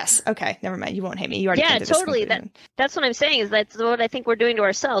 Yes. Okay. Never mind. You won't hate me. You already yeah, totally. That's what I'm saying is that's what I think we're doing to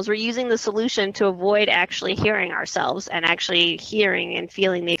ourselves. We're using the solution to avoid actually hearing ourselves and actually hearing and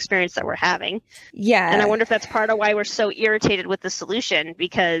feeling the experience that we're having. Yeah. And I wonder if that's part of why we're so irritated with the solution,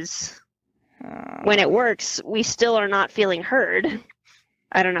 because when it works, we still are not feeling heard.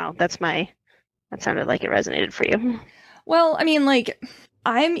 I don't know. That sounded like it resonated for you. Well, I mean, like,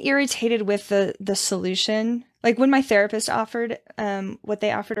 I'm irritated with the solution. Like when my therapist offered what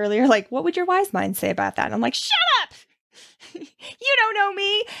they offered earlier, like, what would your wise mind say about that? And I'm like, shut up! You don't know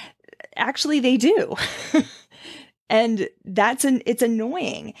me. Actually, they do. And it's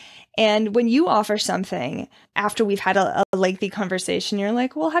annoying. And when you offer something after we've had a lengthy conversation, you're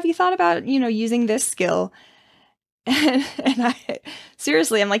like, well, have you thought about, using this skill? And I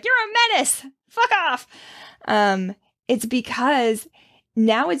seriously, I'm like, you're a menace. Fuck off. It's because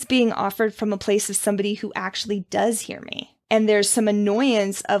now it's being offered from a place of somebody who actually does hear me. And there's some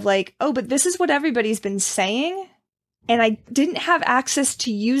annoyance of like, oh, but this is what everybody's been saying. And I didn't have access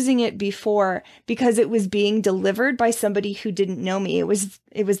to using it before because it was being delivered by somebody who didn't know me. It was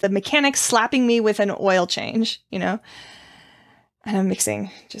the mechanic slapping me with an oil change, And I'm mixing,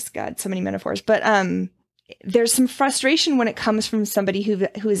 just God, so many metaphors. But there's some frustration when it comes from somebody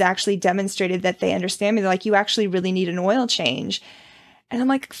who has actually demonstrated that they understand me. They're like, you actually really need an oil change. And I'm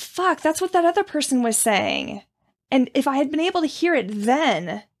like, fuck, that's what that other person was saying. And if I had been able to hear it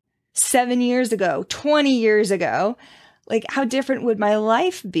then, 7 years ago, 20 years ago, like how different would my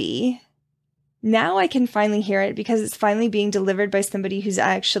life be? Now I can finally hear it because it's finally being delivered by somebody who's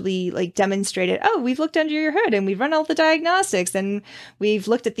actually like demonstrated, oh, we've looked under your hood and we've run all the diagnostics and we've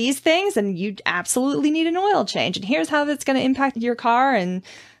looked at these things and you absolutely need an oil change. And here's how that's going to impact your car and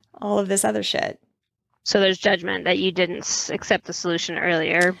all of this other shit. So there's judgment that you didn't accept the solution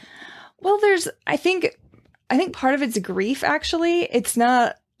earlier. Well, I think part of it's grief, actually. It's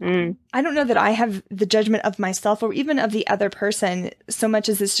not, I don't know that I have the judgment of myself or even of the other person so much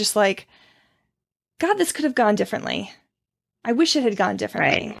as it's just like, God, this could have gone differently. I wish it had gone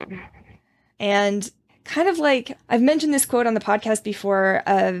differently. Right. And kind of like, I've mentioned this quote on the podcast before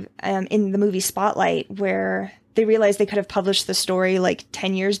of in the movie Spotlight, where they realized they could have published the story like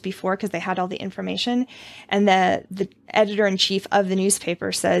 10 years before because they had all the information. And the editor-in-chief of the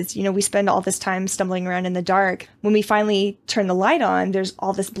newspaper says, we spend all this time stumbling around in the dark. When we finally turn the light on, there's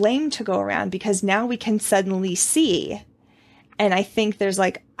all this blame to go around because now we can suddenly see. And I think there's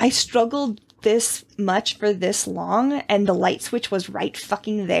like, I struggled this much for this long and the light switch was right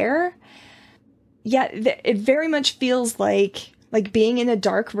fucking there. Yeah, it very much feels like being in a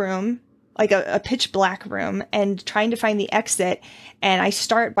dark room, like a pitch black room, and trying to find the exit. And I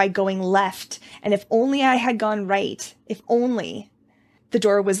start by going left. And if only I had gone right, if only the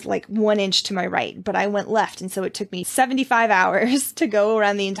door was like 1 inch to my right, but I went left. And so it took me 75 hours to go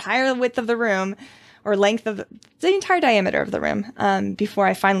around the entire width of the room or length of the entire diameter of the room before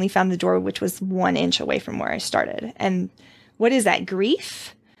I finally found the door, which was 1 inch away from where I started. And what is that?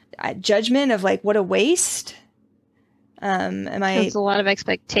 Grief? Judgment of like, what a waste. There's a lot of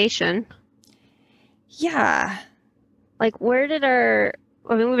expectation. Yeah. Like we've been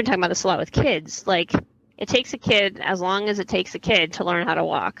talking about this a lot with kids. Like it takes a kid as long as it takes a kid to learn how to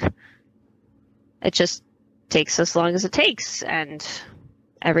walk. It just takes as long as it takes. And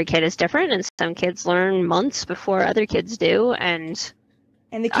every kid is different. And some kids learn months before other kids do. And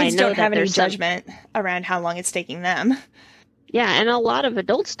the kids don't have any judgment around how long it's taking them. Yeah, and a lot of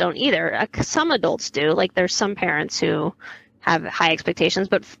adults don't either. Some adults do. Like there's some parents who have high expectations,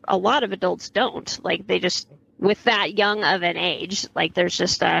 but a lot of adults don't. Like they just, with that young of an age, like there's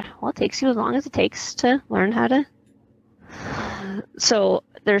just well, it takes you as long as it takes to learn how to. So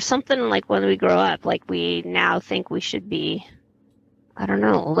there's something like when we grow up, like we now think we should be, I don't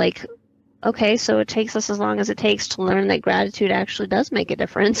know, like, okay, so it takes us as long as it takes to learn that gratitude actually does make a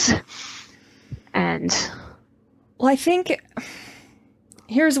difference. And well, I think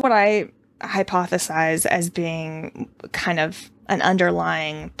here's what I hypothesize as being kind of an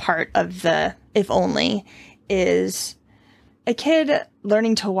underlying part of the if only is a kid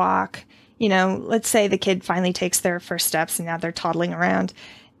learning to walk. You know, let's say the kid finally takes their first steps and now they're toddling around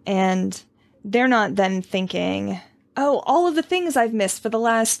and they're not then thinking, oh, all of the things I've missed for the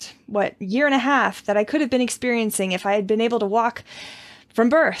last, year and a half that I could have been experiencing if I had been able to walk from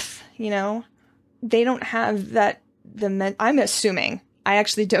birth, you know, they don't have that. I'm assuming, I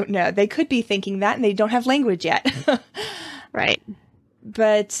actually don't know. They could be thinking that and they don't have language yet. right.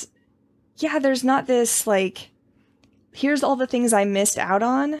 But yeah, there's not this like, here's all the things I missed out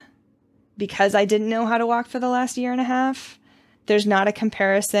on because I didn't know how to walk for the last year and a half. There's not a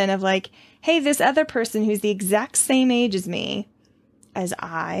comparison of like, hey, this other person who's the exact same age as me,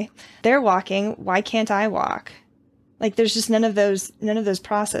 they're walking. Why can't I walk? Like there's just none of those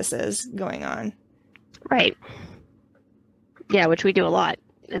processes going on. Right. Yeah, which we do a lot.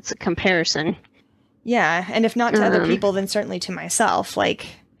 It's a comparison. Yeah, and if not to other people, then certainly to myself. Like,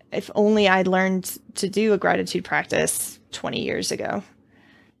 if only I'd learned to do a gratitude practice 20 years ago.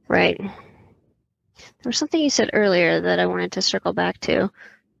 Right. There was something you said earlier that I wanted to circle back to.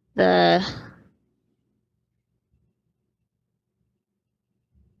 Yeah,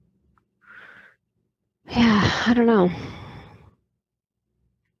 I don't know.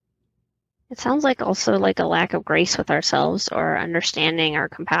 It sounds like also like a lack of grace with ourselves or understanding or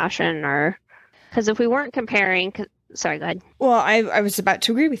compassion or because if we weren't comparing, sorry, go ahead. Well, I was about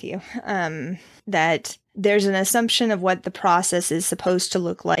to agree with you that there's an assumption of what the process is supposed to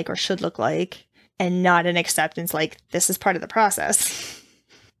look like or should look like and not an acceptance like this is part of the process.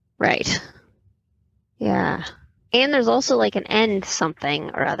 Right. Yeah. And there's also like an end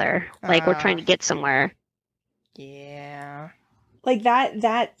something or other, like we're trying to get somewhere. Yeah. Like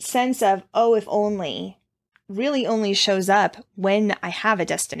that sense of, oh, if only, really only shows up when I have a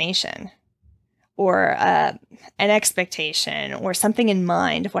destination or an expectation or something in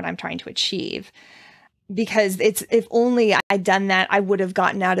mind of what I'm trying to achieve. Because it's, if only I'd done that, I would have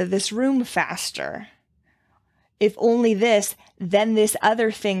gotten out of this room faster. If only this, then this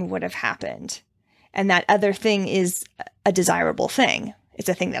other thing would have happened. And that other thing is a desirable thing. It's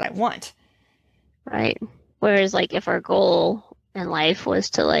a thing that I want. Right. Whereas like if our goal in life was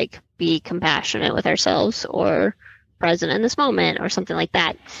to like be compassionate with ourselves or present in this moment or something like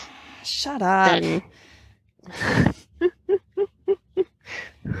that. Shut up. Then...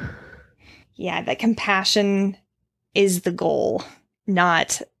 yeah, that compassion is the goal,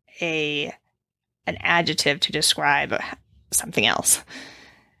 not an adjective to describe something else.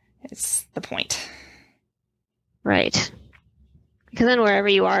 It's the point. Right. Because then wherever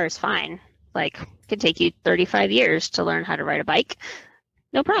you are is fine. Like, it could take you 35 years to learn how to ride a bike.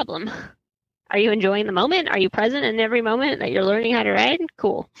 No problem. Are you enjoying the moment? Are you present in every moment that you're learning how to ride?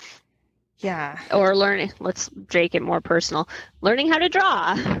 Cool. Yeah. Or learning, let's make it more personal. Learning how to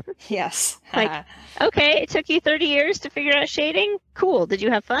draw. Yes. Like, okay, it took you 30 years to figure out shading. Cool. Did you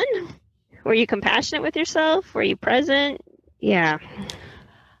have fun? Were you compassionate with yourself? Were you present? Yeah.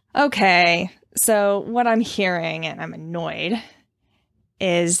 Okay. So what I'm hearing, and I'm annoyed,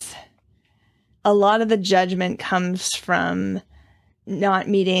 is a lot of the judgment comes from not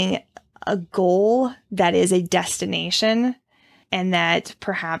meeting a goal that is a destination, and that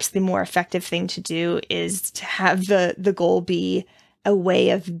perhaps the more effective thing to do is to have the goal be a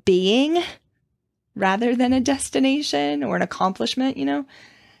way of being rather than a destination or an accomplishment, you know?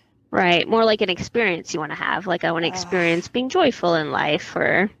 Right. More like an experience you want to have. Like I want to experience being joyful in life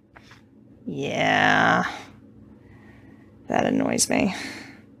or... Yeah. That annoys me.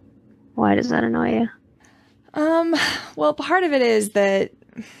 Why does that annoy you? Well, part of it is that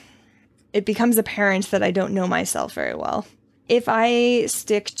it becomes apparent that I don't know myself very well. If I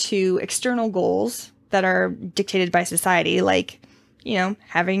stick to external goals that are dictated by society, like, you know,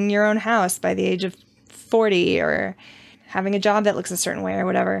 having your own house by the age of 40 or having a job that looks a certain way or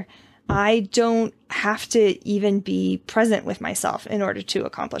whatever, I don't have to even be present with myself in order to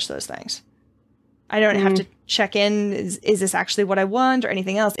accomplish those things. I don't have to check in, is this actually what I want or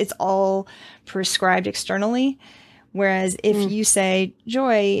anything else? It's all prescribed externally. Whereas if you say,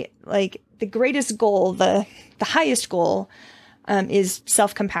 Joy, like the greatest goal, the highest goal is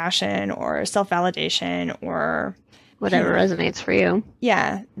self-compassion or self-validation or whatever resonates for you.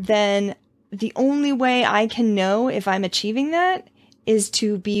 Yeah. Then the only way I can know if I'm achieving that is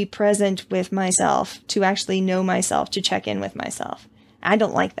to be present with myself, to actually know myself, to check in with myself. I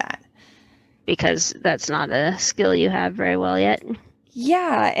don't like that. Because that's not a skill you have very well yet.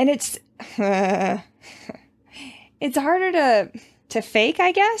 Yeah. And it's harder to fake,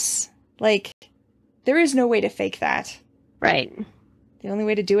 I guess. Like, there is no way to fake that. Right. The only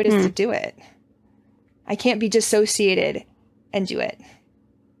way to do it is to do it. I can't be dissociated and do it.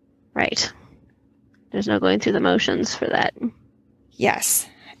 Right. There's no going through the motions for that. Yes.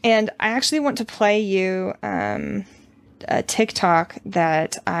 And I actually want to play you a TikTok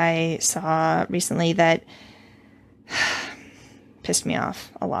that I saw recently that pissed me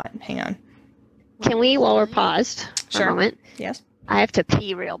off a lot. Hang on. Can we, while we're paused for a moment? Yes. I have to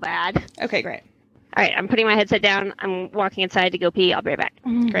pee real bad. Okay, great. All right, I'm putting my headset down. I'm walking inside to go pee. I'll be right back.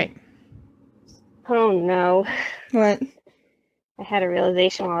 Great. Oh, no. What? I had a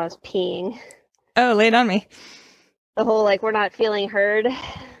realization while I was peeing. Oh, lay it on me. The whole, like, we're not feeling heard.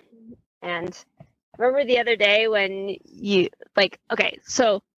 And remember the other day when you, like, okay,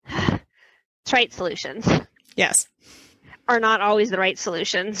 so trite solutions. Yes. Are not always the right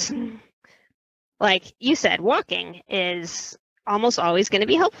solutions. Like you said, walking is almost always going to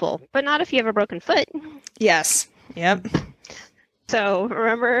be helpful, but not if you have a broken foot. Yes. Yep. So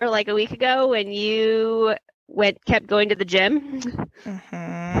remember like a week ago when you kept going to the gym?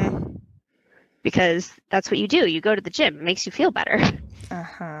 Mm-hmm. Because that's what you do. You go to the gym. It makes you feel better.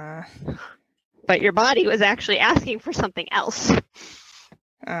 Uh-huh. But your body was actually asking for something else.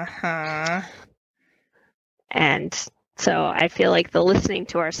 Uh-huh. And so I feel like the listening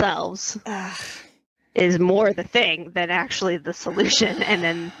to ourselves is more the thing than actually the solution, and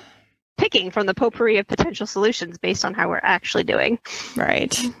then picking from the potpourri of potential solutions based on how we're actually doing.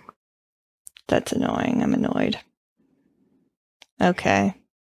 Right. That's annoying. I'm annoyed. Okay.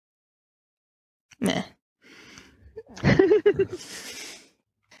 Meh.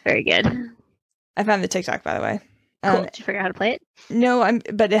 Very good. I found the TikTok, by the way. Cool. Did you figure out how to play it? No,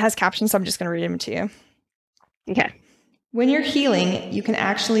 but it has captions, so I'm just going to read them to you. Okay. When you're healing, you can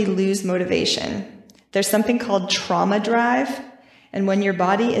actually lose motivation. There's something called trauma drive, and when your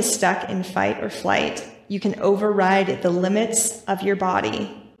body is stuck in fight or flight, you can override the limits of your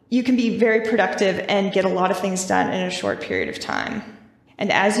body. You can be very productive and get a lot of things done in a short period of time. And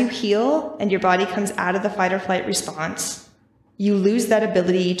as you heal and your body comes out of the fight or flight response, you lose that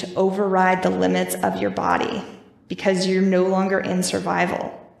ability to override the limits of your body because you're no longer in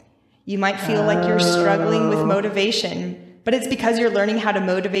survival. You might feel like you're struggling with motivation, but it's because you're learning how to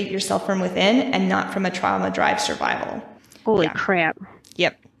motivate yourself from within and not from a trauma drive survival. Holy crap.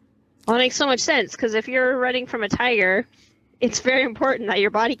 Yep. Well, it makes so much sense because if you're running from a tiger, it's very important that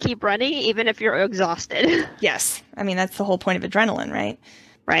your body keep running even if you're exhausted. Yes. I mean, that's the whole point of adrenaline, right?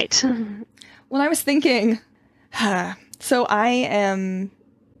 Right. Well, I was thinking, so I am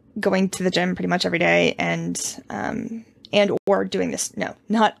going to the gym pretty much every day or doing this. No,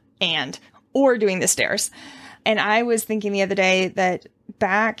 not or doing the stairs. And I was thinking the other day that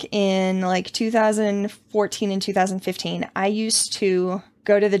back in like 2014 and 2015, I used to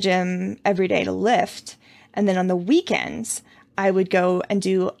go to the gym every day to lift. And then on the weekends, I would go and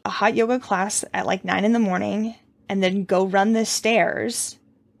do a hot yoga class at like 9 a.m. and then go run the stairs,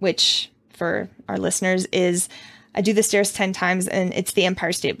 which for our listeners is I do the stairs 10 times and it's the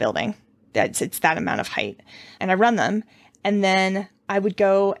Empire State Building. It's that amount of height. And I run them. And then I would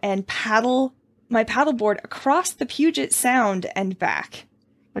go and paddle my paddleboard across the Puget Sound and back.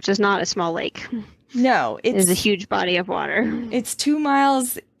 Which is not a small lake. No. It's a huge body of water. It's 2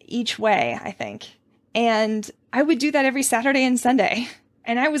 miles each way, I think. And I would do that every Saturday and Sunday.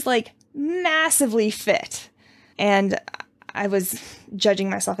 And I was like massively fit. And I was judging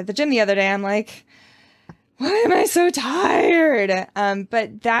myself at the gym the other day. I'm like, why am I so tired?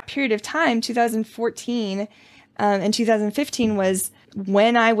 But that period of time, 2014 and 2015, was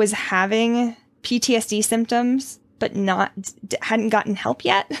when I was having PTSD symptoms, but hadn't gotten help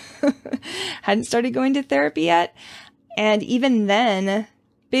yet. Hadn't started going to therapy yet. And even then,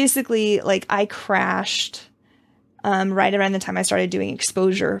 basically, like I crashed right around the time I started doing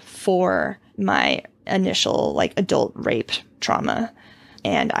exposure for my initial like adult rape trauma.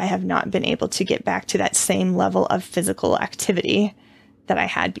 And I have not been able to get back to that same level of physical activity that I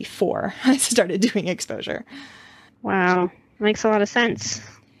had before I started doing exposure. Wow. Makes a lot of sense.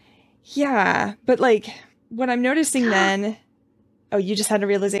 Yeah. But like what I'm noticing then, oh, you just had a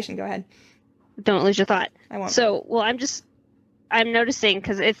realization. Go ahead. Don't lose your thought. I won't. So, well, I'm noticing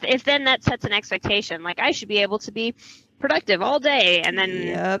because if then that sets an expectation, like I should be able to be productive all day, and then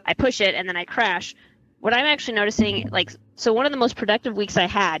Yep. I push it and then I crash. What I'm actually noticing, like, so one of the most productive weeks I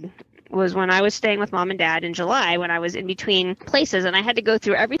had was when I was staying with mom and dad in July, when I was in between places, and I had to go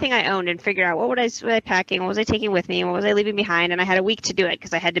through everything I owned and figure out what was I packing, what was I taking with me, what was I leaving behind, and I had a week to do it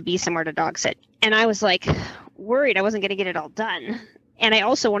because I had to be somewhere to dog sit. And I was like worried I wasn't going to get it all done. And I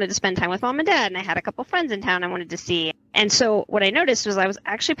also wanted to spend time with mom and dad, and I had a couple friends in town I wanted to see. And so what I noticed was I was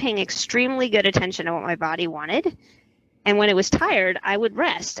actually paying extremely good attention to what my body wanted. And when it was tired, I would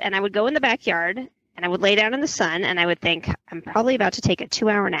rest, and I would go in the backyard, and I would lay down in the sun, and I would think, I'm probably about to take a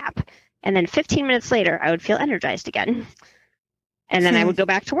 2-hour nap. And then 15 minutes later, I would feel energized again. And then I would go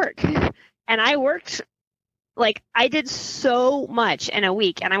back to work. And I worked, like, I did so much in a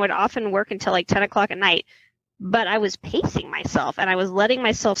week, and I would often work until like 10 o'clock at night. But I was pacing myself, and I was letting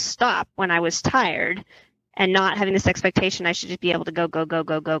myself stop when I was tired and not having this expectation I should just be able to go, go, go,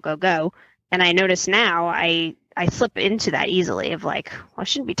 go, go, go, go. And I notice now I slip into that easily of like, well, I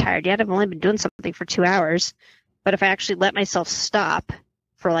shouldn't be tired yet. I've only been doing something for 2 hours. But if I actually let myself stop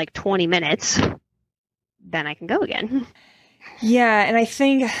for like 20 minutes, then I can go again. Yeah. And I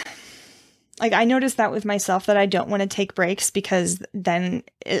think, like, I noticed that with myself, that I don't want to take breaks because then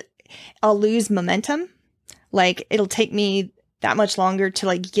I'll lose momentum. Like, it'll take me that much longer to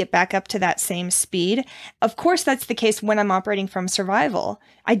like get back up to that same speed. Of course, that's the case when I'm operating from survival.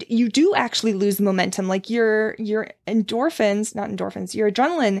 You do actually lose momentum. Like your endorphins, not endorphins, your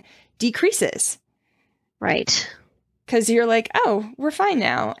adrenaline decreases. Right. Because you're like, oh, we're fine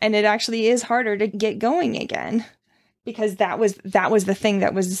now. And it actually is harder to get going again. Because that was the thing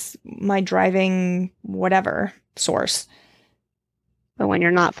that was my driving whatever source. But when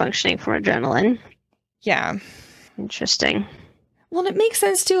you're not functioning from adrenaline. Yeah. Interesting. Well, it makes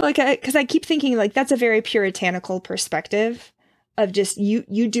sense too, like, because I keep thinking like that's a very puritanical perspective of just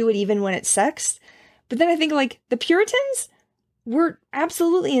you do it even when it sucks. But then I think like the Puritans were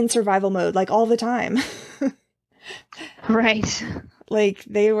absolutely in survival mode like all the time. Right. Like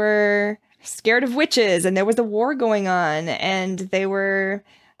they were scared of witches, and there was a war going on, and they were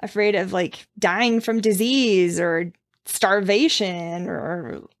afraid of like dying from disease or starvation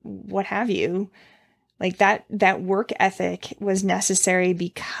or what have you. Like that work ethic was necessary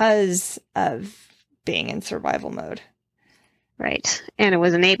because of being in survival mode. Right. And it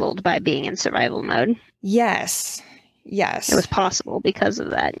was enabled by being in survival mode. Yes. Yes. It was possible because of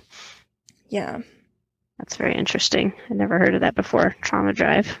that. Yeah. That's very interesting. I never heard of that before. Trauma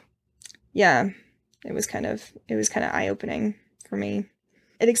drive. Yeah. It was kind of eye-opening for me.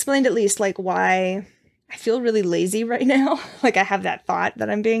 It explained at least like why I feel really lazy right now. Like I have that thought that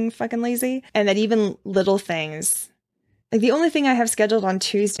I'm being fucking lazy, and that even little things, like the only thing I have scheduled on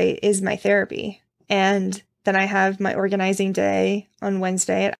Tuesday is my therapy. And then I have my organizing day on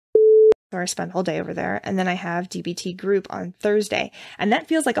Wednesday, or I spend all day over there. And then I have DBT group on Thursday. And that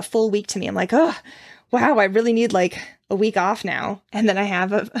feels like a full week to me. I'm like, oh, wow, I really need like a week off now. And then I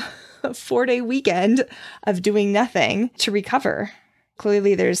have a 4-day weekend of doing nothing to recover.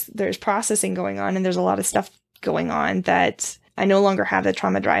 Clearly there's processing going on, and there's a lot of stuff going on that I no longer have the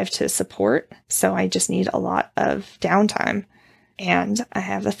trauma drive to support. So I just need a lot of downtime. And I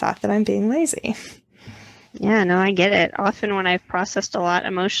have the thought that I'm being lazy. Yeah, no, I get it. Often when I've processed a lot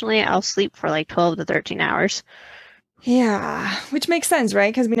emotionally, I'll sleep for like 12 to 13 hours. Yeah, which makes sense,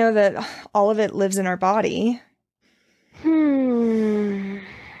 right? Because we know that all of it lives in our body.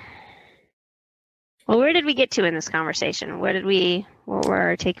 Well, where did we get to in this conversation? What were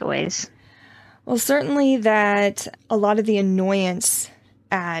our takeaways? Well, certainly that a lot of the annoyance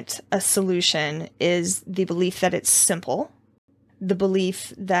at a solution is the belief that it's simple. The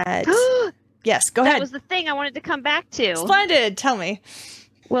belief that... Yes, go ahead. That was the thing I wanted to come back to. Splendid. Tell me.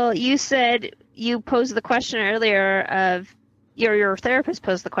 Well, you said you posed the question earlier of, your therapist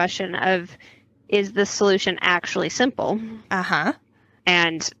posed the question of, is the solution actually simple? Uh-huh.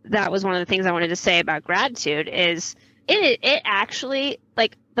 And that was one of the things I wanted to say about gratitude is it actually,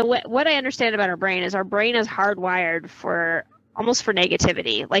 like, what I understand about our brain is hardwired for almost for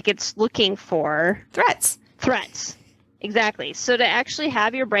negativity. Like it's looking for threats. Exactly. So to actually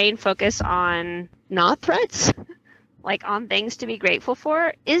have your brain focus on not threats, like on things to be grateful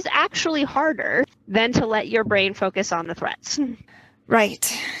for, is actually harder than to let your brain focus on the threats.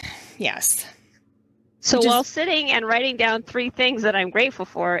 Right. Yes. So while sitting and writing down 3 things that I'm grateful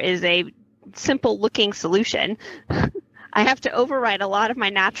for is a simple looking solution, I have to override a lot of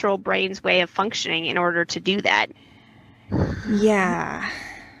my natural brain's way of functioning in order to do that. Yeah.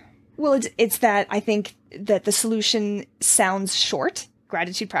 Well, it's that I think that the solution sounds short.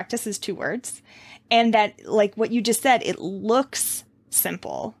 Gratitude practice is 2 words. And that, like what you just said, it looks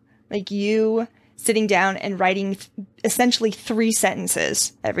simple. Like you sitting down and writing essentially 3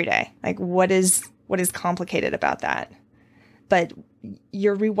 sentences every day. Like, what is complicated about that? But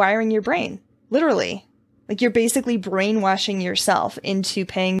you're rewiring your brain, literally. Like, you're basically brainwashing yourself into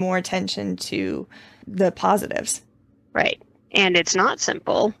paying more attention to the positives. Right. And it's not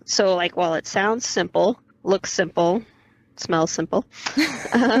simple. So, like, while it sounds simple, looks simple, smells simple,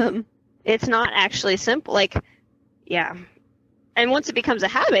 it's not actually simple. Like, yeah. And once it becomes a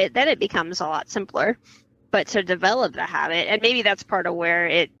habit, then it becomes a lot simpler. But to develop the habit, and maybe that's part of where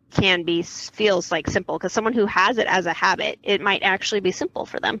it feels like simple, because someone who has it as a habit, it might actually be simple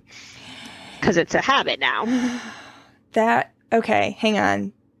for them because it's a habit now. Okay, hang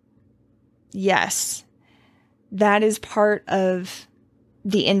on. Yes. That is part of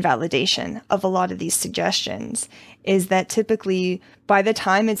the invalidation of a lot of these suggestions, is that typically by the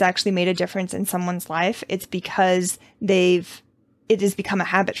time it's actually made a difference in someone's life, it's because it has become a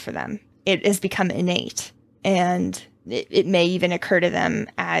habit for them. It has become innate, and it may even occur to them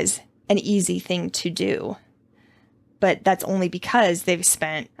as an easy thing to do. But that's only because they've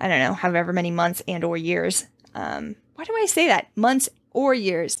spent, I don't know, however many months and or years. Why do I say that? Months or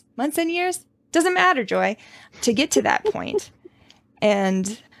years? Months and years? Doesn't matter, Joy, to get to that point.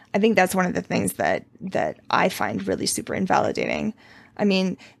 And I think that's one of the things that I find really super invalidating. I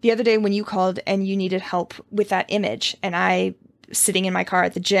mean, the other day when you called and you needed help with that image, and I, sitting in my car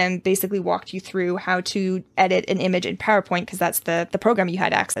at the gym, basically walked you through how to edit an image in PowerPoint, because that's the program you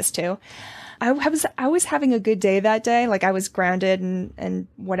had access to. I was having a good day that day. Like, I was grounded and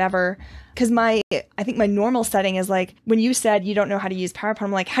whatever. Because I think my normal setting is like, when you said you don't know how to use PowerPoint,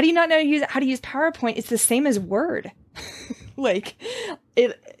 I'm like, how do you not know how to use PowerPoint? It's the same as Word. Like,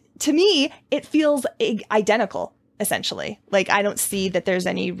 to me, it feels identical, essentially. Like, I don't see that there's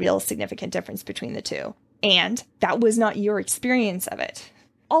any real significant difference between the two. And that was not your experience of it.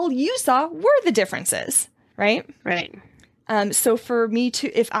 All you saw were the differences, right? Right. So for me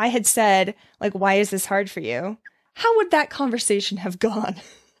to, if I had said, like, why is this hard for you? How would that conversation have gone?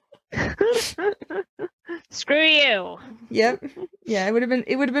 Screw you. Yep. Yeah, it would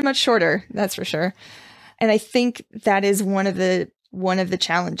have been much shorter. That's for sure. And I think that is one of the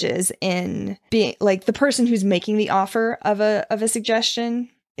challenges in being, like, the person who's making the offer of a suggestion,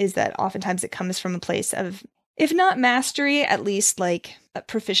 is that oftentimes it comes from a place of, if not mastery, at least like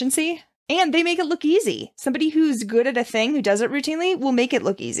proficiency. And they make it look easy. Somebody who's good at a thing, who does it routinely, will make it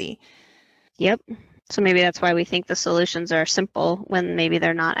look easy. Yep. So maybe that's why we think the solutions are simple, when maybe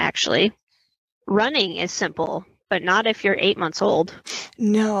they're not actually. Running is simple, but not if you're 8 months old.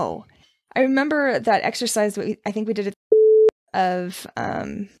 No. I remember that exercise, I think we did it, of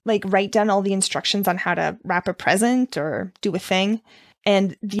like, write down all the instructions on how to wrap a present or do a thing.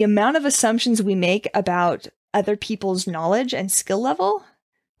 And the amount of assumptions we make about other people's knowledge and skill level.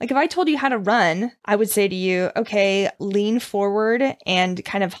 Like, if I told you how to run, I would say to you, okay, lean forward and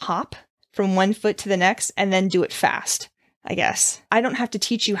kind of hop from one foot to the next and then do it fast, I guess. I don't have to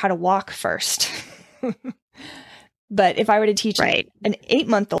teach you how to walk first. But if I were to teach an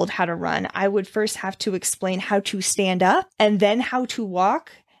 8-month-old how to run, I would first have to explain how to stand up, and then how to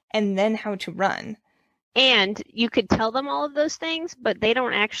walk, and then how to run. And you could tell them all of those things, but they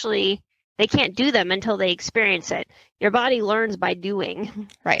can't do them until they experience it. Your body learns by doing.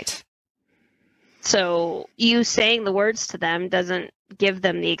 Right. So you saying the words to them doesn't give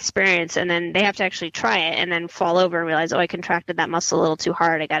them the experience, and then they have to actually try it and then fall over and realize, oh, I contracted that muscle a little too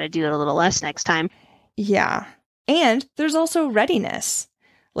hard. I got to do it a little less next time. Yeah. And there's also readiness.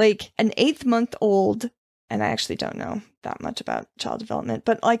 Like, an 8-month-old, and I actually don't know that much about child development,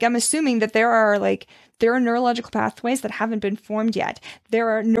 but, like, I'm assuming that there are neurological pathways that haven't been formed yet. There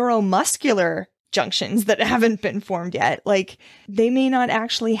are neuromuscular junctions that haven't been formed yet. Like, they may not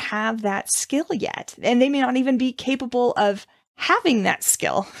actually have that skill yet, and they may not even be capable of having that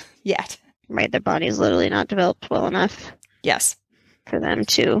skill yet. Right, their body's literally not developed well enough. Yes. For them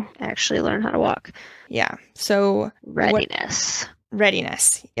to actually learn how to walk. Yeah. So readiness.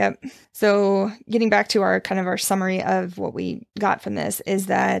 Readiness. Yep. So getting back to our summary of what we got from this is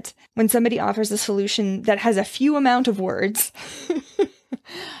that when somebody offers a solution that has a few amount of words,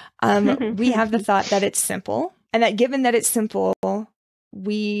 we have the thought that it's simple, and that given that it's simple,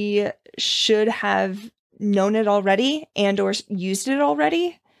 we should have known it already and or used it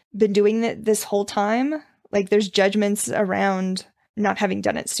already, been doing it this whole time. Like, there's judgments around not having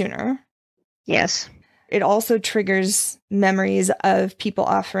done it sooner. Yes. It also triggers memories of people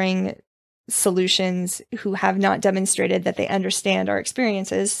offering solutions who have not demonstrated that they understand our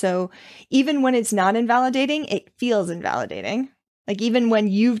experiences. So even when it's not invalidating, it feels invalidating. Like, even when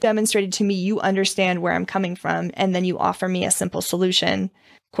you've demonstrated to me you understand where I'm coming from, and then you offer me a simple solution,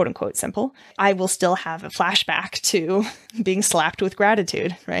 quote unquote simple, I will still have a flashback to being slapped with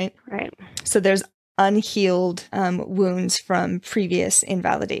gratitude, right? Right. So there's unhealed wounds from previous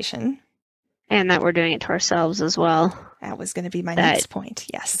invalidation. And that we're doing it to ourselves as well. That was going to be my next point.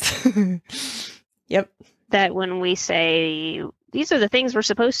 Yes. Yep. That when we say, these are the things we're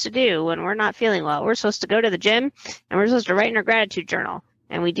supposed to do when we're not feeling well, we're supposed to go to the gym and we're supposed to write in our gratitude journal.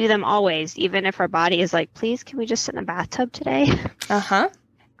 And we do them always, even if our body is like, please, can we just sit in a bathtub today? Uh-huh.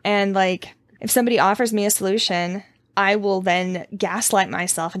 And like, if somebody offers me a solution, I will then gaslight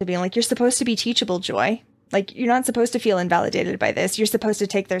myself into being like, you're supposed to be teachable, Joy. Like, you're not supposed to feel invalidated by this. You're supposed to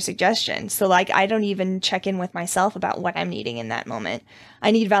take their suggestion. So like, I don't even check in with myself about what I'm needing in that moment.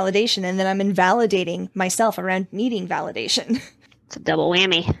 I need validation, and then I'm invalidating myself around needing validation. It's a double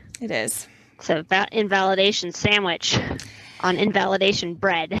whammy. It is. It's a invalidation sandwich on invalidation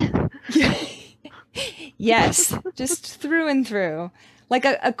bread. Yes, just through and through. Like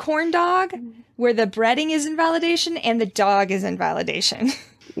a corn dog where the breading is invalidation and the dog is invalidation.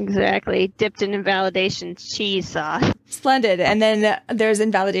 Exactly. Dipped in invalidation cheese sauce. Splendid. And then there's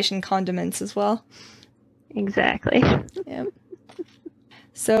invalidation condiments as well. Exactly. Yep.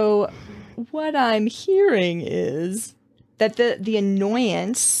 So what I'm hearing is that the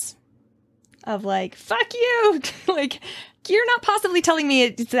annoyance of like, fuck you, like, you're not possibly telling me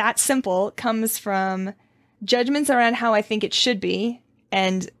it's that simple, comes from judgments around how I think it should be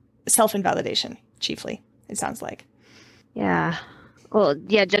and self-invalidation, chiefly, it sounds like. Yeah. Well,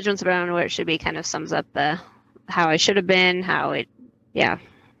 yeah, judgments around where it should be kind of sums up the how I should have been, an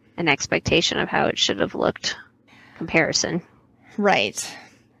expectation of how it should have looked, comparison. Right.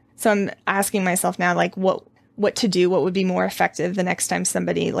 So I'm asking myself now, like, what to do, what would be more effective the next time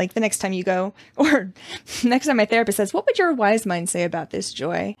somebody, like the next time you go, or next time my therapist says, what would your wise mind say about this,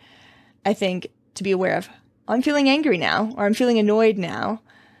 Joy? I think to be aware of, I'm feeling angry now, or I'm feeling annoyed now.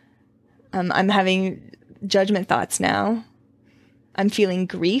 I'm having judgment thoughts now. I'm feeling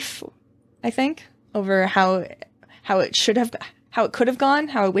grief, I think, over how it should have, how it could have gone,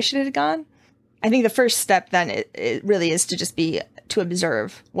 how I wish it had gone. I think the first step then it really is to just be to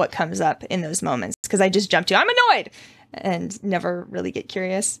observe what comes up in those moments, because I just jump to I'm annoyed and never really get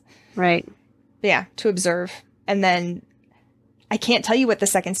curious. Right. But yeah, to observe. And then I can't tell you what the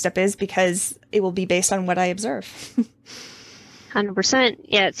second step is because it will be based on what I observe. 100%.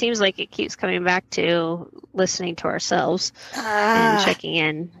 Yeah, it seems like it keeps coming back to listening to ourselves and checking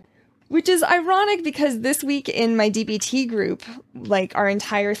in. Which is ironic because this week in my DBT group, like our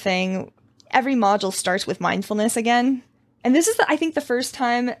entire thing, every module starts with mindfulness again. And this is, I think, the first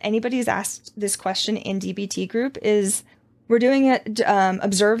time anybody's asked this question in DBT group is we're doing it,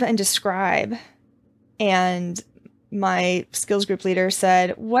 observe and describe. And my skills group leader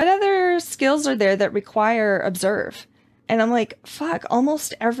said, what other skills are there that require observe? And I'm like, fuck,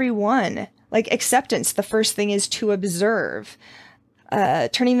 almost every one. Like acceptance, the first thing is to observe.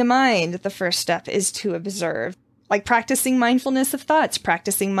 Turning the mind, the first step is to observe. Like practicing mindfulness of thoughts,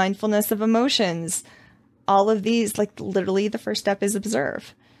 practicing mindfulness of emotions. All of these, like literally the first step is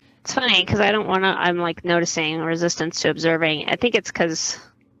observe. It's funny because I'm like noticing resistance to observing. I think it's because,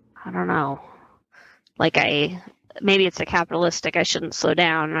 I don't know, like maybe it's a capitalistic, I shouldn't slow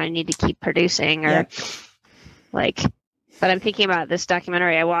down, or I need to keep producing, or like, but I'm thinking about this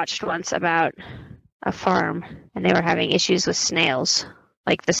documentary I watched once about a farm and they were having issues with snails.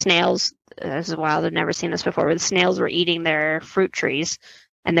 Like the snails, this is wild, I've never seen this before, but the snails were eating their fruit trees.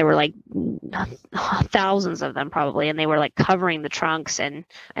 And there were like thousands of them probably, and they were like covering the trunks, and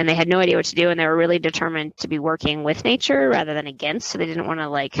they had no idea what to do, and they were really determined to be working with nature rather than against. So they didn't want to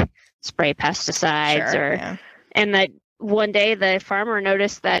like spray pesticides and that one day the farmer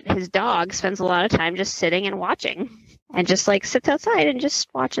noticed that his dog spends a lot of time just sitting and watching, and just like sits outside and just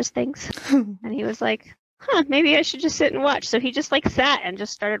watches things. And he was like, maybe I should just sit and watch. So he just like sat and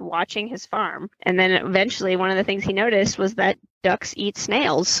just started watching his farm. And then eventually one of the things he noticed was that ducks eat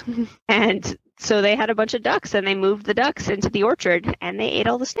snails. And so they had a bunch of ducks and they moved the ducks into the orchard and they ate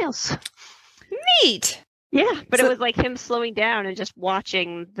all the snails. Neat. Yeah, but it was like him slowing down and just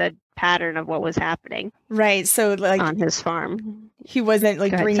watching the pattern of what was happening. Right. So like on his farm. He wasn't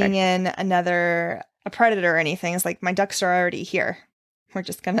like bringing in a predator or anything. It's like my ducks are already here. We're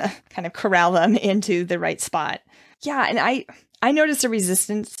just going to kind of corral them into the right spot. Yeah. And I noticed a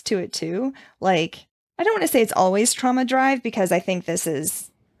resistance to it too. Like, I don't want to say it's always trauma drive, because I think this is,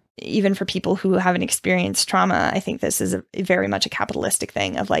 even for people who haven't experienced trauma, I think this is very much a capitalistic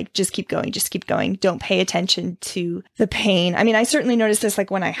thing of like, just keep going, don't pay attention to the pain. I mean, I certainly notice this like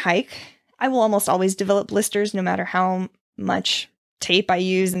when I hike, I will almost always develop blisters no matter how much tape I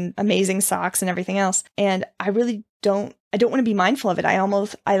use and amazing socks and everything else. And I really don't want to be mindful of it. I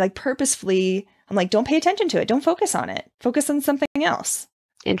like purposefully, I'm like, don't pay attention to it. Don't focus on it. Focus on something else.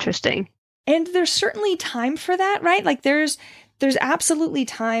 Interesting. And there's certainly time for that, right? Like there's absolutely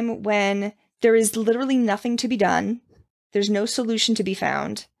time when there is literally nothing to be done. There's no solution to be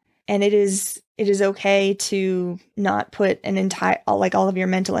found. And it is okay to not put all of your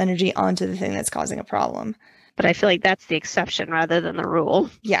mental energy onto the thing that's causing a problem. But I feel like that's the exception rather than the rule.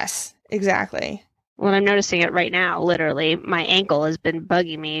 Yes, exactly. Well, I'm noticing it right now, literally. My ankle has been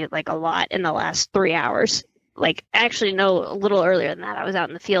bugging me like a lot in the last 3 hours. Like, actually, no, a little earlier than that. I was out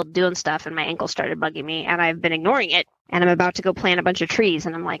in the field doing stuff and my ankle started bugging me and I've been ignoring it. And I'm about to go plant a bunch of trees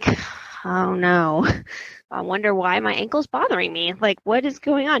and I'm like, oh no. I wonder why my ankle's bothering me. Like, what is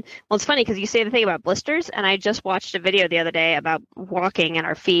going on? Well, it's funny because you say the thing about blisters, and I just watched a video the other day about walking and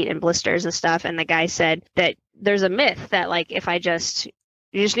our feet and blisters and stuff, and the guy said that there's a myth that, like, if you just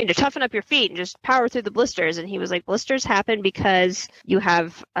need to toughen up your feet and just power through the blisters. And he was like, blisters happen because you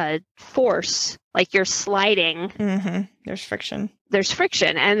have a force, like you're sliding. Mm-hmm. There's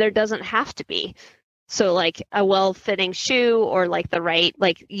friction, and there doesn't have to be. So like a well-fitting shoe or like the right,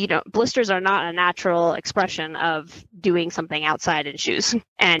 like, blisters are not a natural expression of doing something outside in shoes.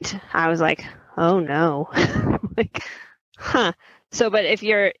 And I was like, oh no. Like, huh. So, but if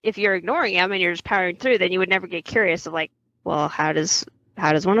you're ignoring them and you're just powering through, then you would never get curious of like, well, how does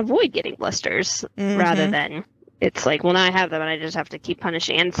one avoid getting blisters? Mm-hmm. Rather than it's like, well, now I have them and I just have to keep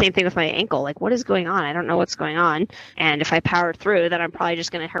punishing. And same thing with my ankle. Like, what is going on? I don't know what's going on. And if I power through, then I'm probably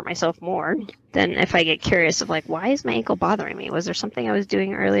just going to hurt myself more than if I get curious of like, why is my ankle bothering me? Was there something I was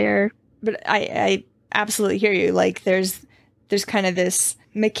doing earlier? But I absolutely hear you. Like there's kind of this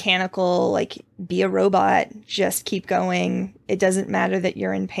mechanical, like, be a robot, just keep going. It doesn't matter that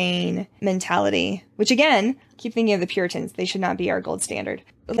you're in pain mentality, which again, keep thinking of the Puritans. They should not be our gold standard.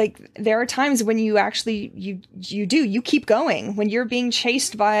 Like there are times when you actually, you keep going. When you're being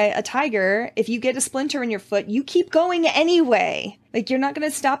chased by a tiger, if you get a splinter in your foot, you keep going anyway. Like you're not going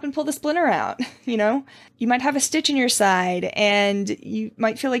to stop and pull the splinter out. You might have a stitch in your side and you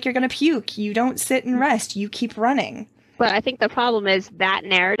might feel like you're going to puke. You don't sit and rest. You keep running. But I think the problem is that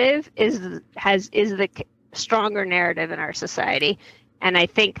narrative is the stronger narrative in our society. And I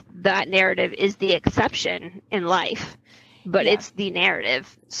think that narrative is the exception in life, but It's the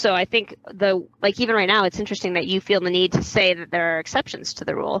narrative. So I think even right now, it's interesting that you feel the need to say that there are exceptions to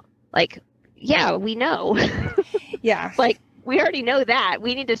the rule. Like, yeah, we know. Yeah. Like, we already know that.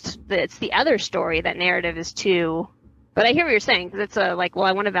 We need to, it's the other story that narrative is too. But I hear what you're saying, because it's I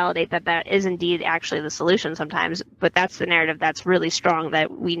want to validate that is indeed actually the solution sometimes, but that's the narrative that's really strong that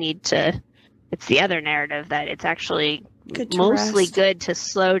we need to, it's the other narrative that it's actually mostly good to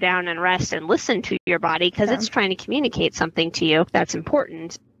slow down and rest and listen to your body because it's trying to communicate something to you that's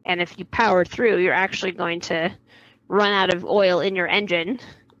important. And if you power through, you're actually going to run out of oil in your engine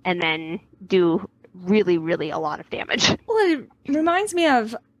and then do really, really a lot of damage. Well, it reminds me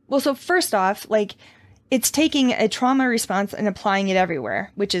of, so first off, like, it's taking a trauma response and applying it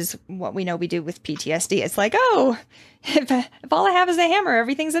everywhere, which is what we know we do with PTSD. It's like, oh, if all I have is a hammer,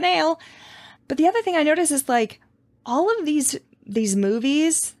 everything's a nail. But the other thing I notice is like all of these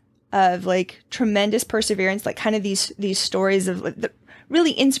movies of like tremendous perseverance, like kind of these stories of the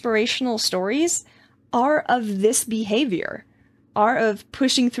really inspirational stories are of this behavior, are of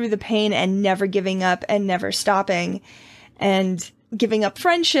pushing through the pain and never giving up and never stopping and giving up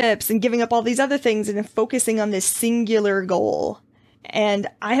friendships and giving up all these other things and focusing on this singular goal. And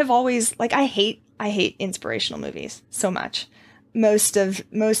I have always, like, I hate inspirational movies so much. Most of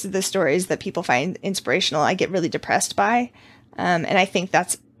the stories that people find inspirational, I get really depressed by. And I think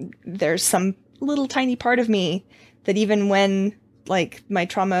there's some little tiny part of me that even when like my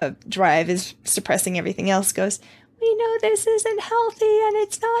trauma drive is suppressing everything else goes, we know this isn't healthy and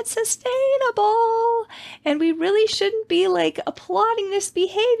it's not sustainable. And we really shouldn't be like applauding this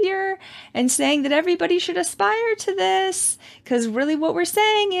behavior and saying that everybody should aspire to this. Because really what we're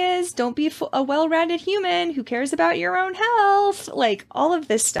saying is don't be a well-rounded human who cares about your own health. Like all of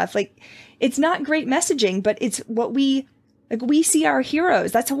this stuff. Like it's not great messaging, but it's what we see our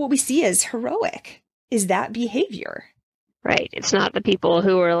heroes. That's what we see as heroic, is that behavior. Right. It's not the people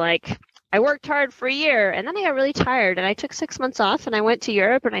who are like, I worked hard for a year and then I got really tired and I took 6 months off and I went to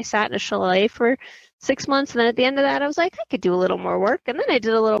Europe and I sat in a chalet for 6 months. And then at the end of that, I was like, I could do a little more work. And then I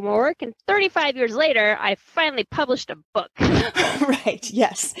did a little more work. And 35 years later, I finally published a book. Right.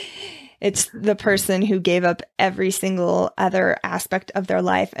 Yes. It's the person who gave up every single other aspect of their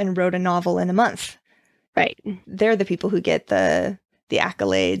life and wrote a novel in a month. Right. They're the people who get the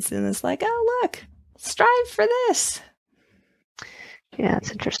accolades. And it's like, oh, look, strive for this. Yeah,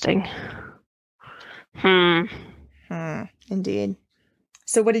 that's interesting. Indeed.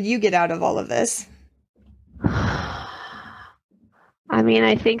 So what did you get out of all of this? I mean,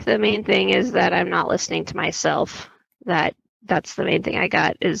 I think the main thing is that I'm not listening to myself. That's the main thing I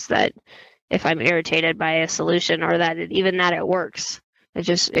got, is that if I'm irritated by a solution, or that even that it works,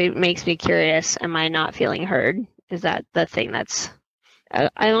 it makes me curious. Am I not feeling heard? Is that the thing that's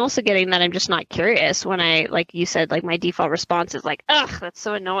I'm also getting that I'm just not curious when like you said, like my default response is like, ugh, that's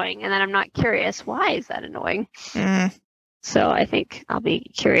so annoying. And then I'm not curious. Why is that annoying? So I think I'll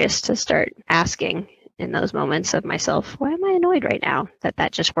be curious to start asking in those moments of myself, why am I annoyed right now?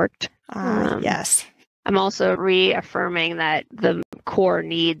 That just worked. Yes. I'm also reaffirming that the core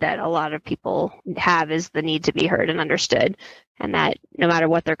need that a lot of people have is the need to be heard and understood. And that no matter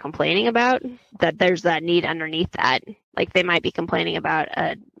what they're complaining about, that there's that need underneath that. Like they might be complaining about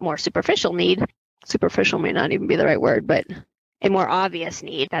a more superficial need. Superficial may not even be the right word, but a more obvious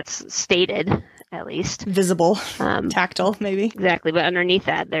need that's stated, at least. Visible, tactile, maybe. Exactly. But underneath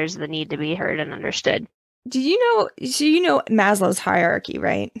that, there's the need to be heard and understood. So you know Maslow's hierarchy,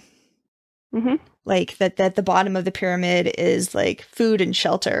 right? Mm-hmm. Like that the bottom of the pyramid is like food and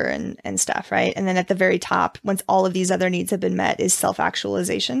shelter and stuff, right? And then at the very top, once all of these other needs have been met, is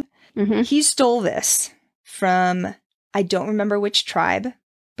self-actualization. Mm-hmm. He stole this from, I don't remember which tribe,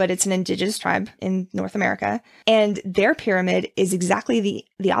 but it's an indigenous tribe in North America. And their pyramid is exactly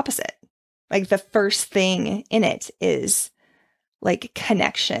the opposite. Like the first thing in it is like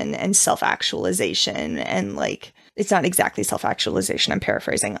connection and self-actualization. And like, it's not exactly self-actualization. I'm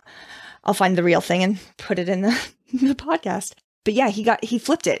paraphrasing. I'll find the real thing and put it in the podcast. But yeah, he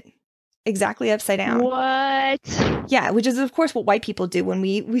flipped it exactly upside down. What? Yeah, which is of course what white people do when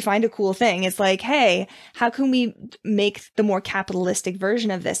we find a cool thing. It's like, hey, how can we make the more capitalistic version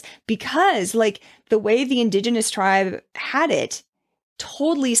of this? Because like the way the indigenous tribe had it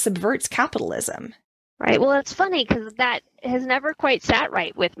totally subverts capitalism. Right. Well, it's funny because that has never quite sat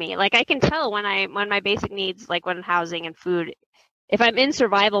right with me. Like I can tell when my basic needs, like when housing and food, if I'm in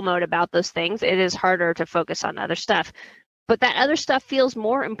survival mode about those things, it is harder to focus on other stuff. But that other stuff feels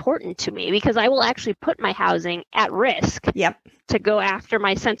more important to me because I will actually put my housing at risk. Yep. To go after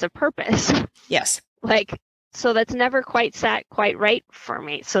my sense of purpose. Yes. Like, so that's never quite sat quite right for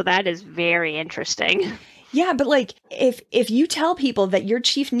me. So that is very interesting. Yeah, but like if you tell people that your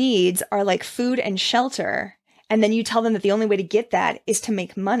chief needs are like food and shelter, and then you tell them that the only way to get that is to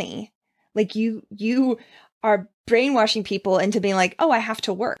make money, like you are brainwashing people into being like, oh, I have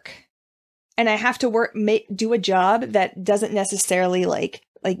to work. And I have to do a job that doesn't necessarily like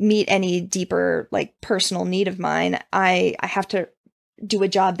meet any deeper like personal need of mine. I have to do a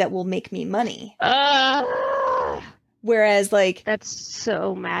job that will make me money. Whereas like that's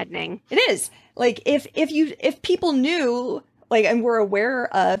so maddening. It is. Like if people knew like and were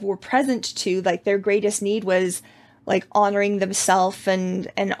aware of, were present to like their greatest need was like honoring themselves and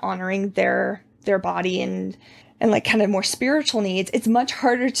honoring their body and like kind of more spiritual needs, it's much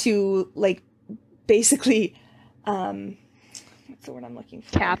harder to like basically what's the word I'm looking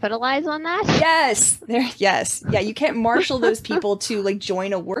for? Capitalize on that? Yes. Yes. Yeah, you can't marshal those people to like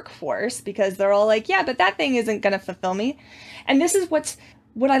join a workforce because they're all like, yeah, but that thing isn't going to fulfill me. And this is what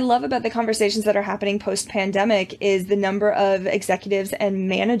I love about the conversations that are happening post-pandemic is the number of executives and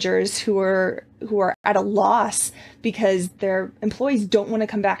managers who are at a loss because their employees don't want to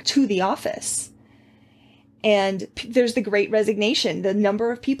come back to the office. And there's the great resignation. The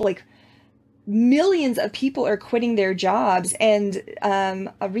number of people, like millions of people are quitting their jobs. And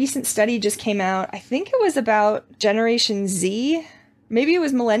a recent study just came out. I think it was about Generation Z. Maybe it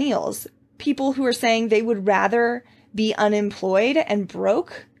was millennials. People who are saying they would rather be unemployed and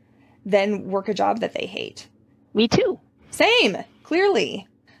broke than work a job that they hate. Me too. Same, clearly.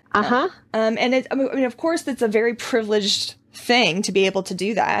 Uh-huh. And I mean, of course, that's a very privileged thing to be able to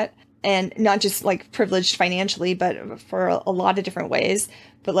do that. And not just like privileged financially, but for a lot of different ways.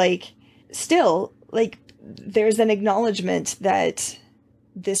 But like, still, like, there's an acknowledgement that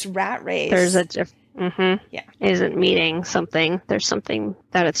this rat race. There's isn't meeting something. There's something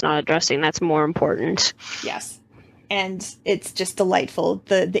that it's not addressing that's more important. Yes. And it's just delightful.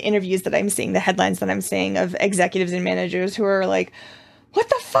 The interviews that I'm seeing, the headlines that I'm seeing of executives and managers who are like, what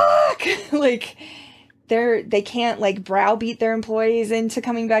the fuck? Like, they can't like browbeat their employees into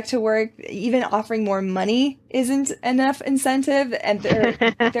coming back to work. Even offering more money isn't enough incentive, and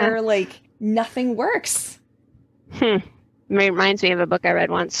they're like nothing works. It reminds me of a book I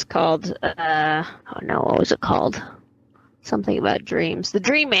read once called what was it called? something about dreams. The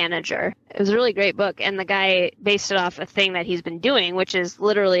Dream Manager. It was a really great book, and the guy based it off a thing that he's been doing, which is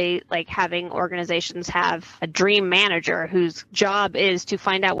literally like having organizations have a dream manager whose job is to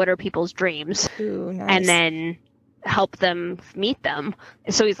find out what are people's dreams. Ooh, nice. And then help them meet them.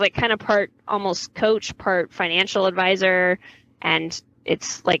 So he's like kind of part almost coach, part financial advisor, and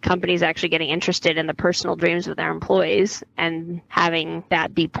it's like companies actually getting interested in the personal dreams of their employees and having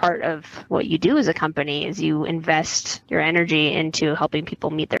that be part of what you do as a company is you invest your energy into helping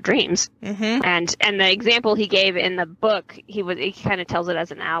people meet their dreams. Mm-hmm. And the example he gave in the book, he kind of tells it as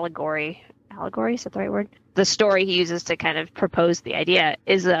an allegory. Allegory, is that the right word? The story he uses to kind of propose the idea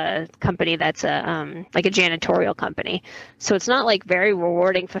is a company that's like a janitorial company. So it's not like very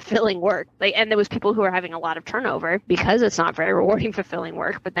rewarding, fulfilling work. Like, and there was people who are having a lot of turnover because it's not very rewarding, fulfilling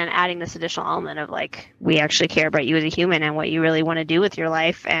work. But then adding this additional element of like, we actually care about you as a human and what you really want to do with your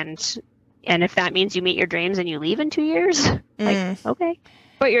life. And if that means you meet your dreams and you leave in 2 years, like, okay.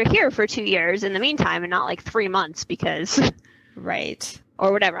 But you're here for 2 years in the meantime and not like 3 months because... Right.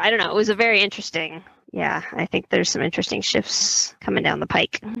 Or whatever. I don't know. It was a very interesting... Yeah, I think there's some interesting shifts coming down the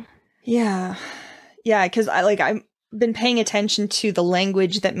pike. Yeah. Yeah, because I've been paying attention to the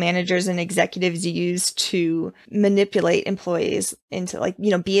language that managers and executives use to manipulate employees into like,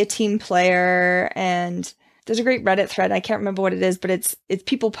 be a team player. And there's a great Reddit thread. I can't remember what it is, but it's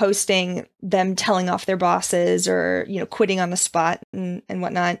people posting them telling off their bosses or, quitting on the spot and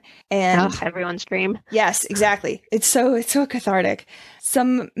whatnot. And everyone's dream. Yes, exactly. It's so cathartic.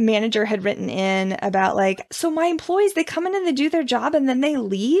 Some manager had written in about like, so my employees, they come in and they do their job and then they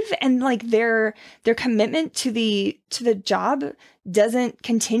leave and like their commitment to the job doesn't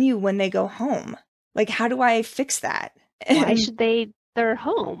continue when they go home. Like, how do I fix that? Why should they're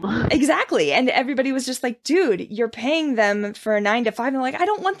home? Exactly. And everybody was just like, dude, you're paying them for a 9 to 5. And like, I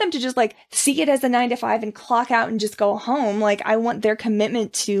don't want them to just like see it as a 9 to 5 and clock out and just go home. Like, I want their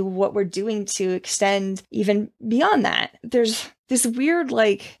commitment to what we're doing to extend even beyond that. There's this weird,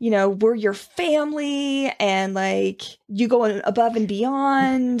 like, we're your family and like you go above and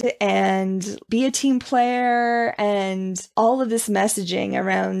beyond and be a team player and all of this messaging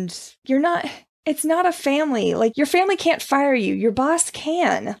around it's not a family. Like, your family can't fire you. Your boss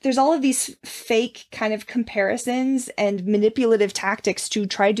can. There's all of these fake kind of comparisons and manipulative tactics to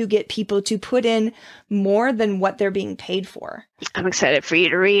try to get people to put in more than what they're being paid for. I'm excited for you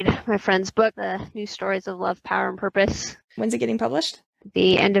to read my friend's book, The New Stories of Love, Power, and Purpose. When's it getting published?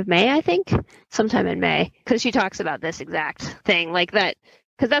 The end of May, I think. Sometime in May. Because she talks about this exact thing, like that.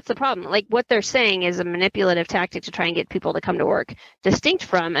 Because that's the problem. Like, what they're saying is a manipulative tactic to try and get people to come to work, distinct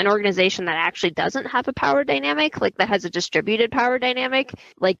from an organization that actually doesn't have a power dynamic, like that has a distributed power dynamic.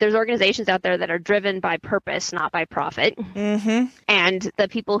 Like, there's organizations out there that are driven by purpose, not by profit. Mm-hmm. And the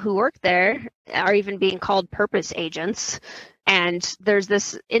people who work there are even being called purpose agents. And there's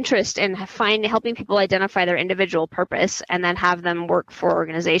this interest in helping people identify their individual purpose and then have them work for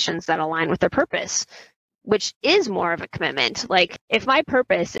organizations that align with their purpose, which is more of a commitment. Like, if my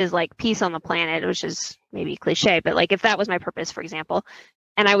purpose is like peace on the planet, which is maybe cliche, but like if that was my purpose, for example,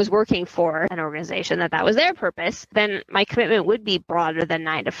 and I was working for an organization that was their purpose, then my commitment would be broader than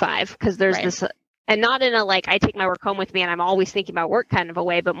 9 to 5 because there's this, and not in a like I take my work home with me and I'm always thinking about work kind of a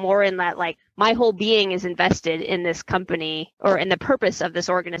way, but more in that like my whole being is invested in this company or in the purpose of this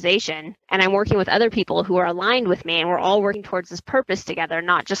organization. And I'm working with other people who are aligned with me and we're all working towards this purpose together,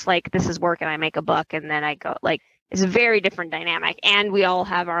 not just like this is work and I make a buck and then I go. Like, it's a very different dynamic. And we all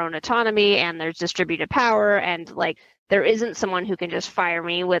have our own autonomy and there's distributed power and like there isn't someone who can just fire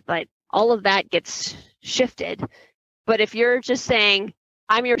me with like all of that gets shifted. But if you're just saying,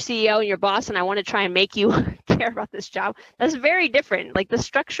 I'm your CEO and your boss, and I want to try and make you care about this job, that's very different. Like, the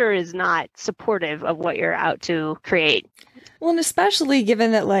structure is not supportive of what you're out to create. Well, and especially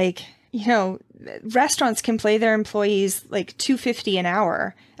given that, like, restaurants can pay their employees like $2.50 an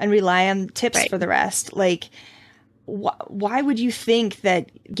hour and rely on tips for the rest. Like, why would you think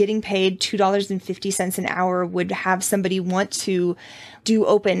that getting paid $2.50 an hour would have somebody want to do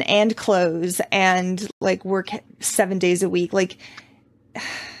open and close and like work 7 days a week? Like,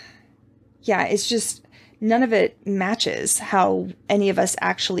 yeah, it's just none of it matches how any of us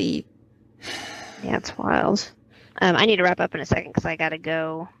actually. Yeah, it's wild. I need to wrap up in a second because I got to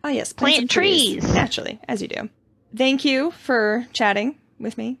go. Oh, yes. Plant trees. Naturally, as you do. Thank you for chatting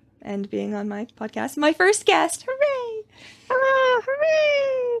with me and being on my podcast. My first guest. Hooray! Oh,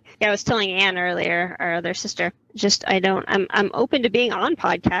 hooray! Yeah, I was telling Anne earlier, our other sister, I'm open to being on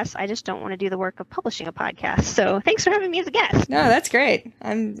podcasts. I just don't want to do the work of publishing a podcast. So thanks for having me as a guest. No, that's great.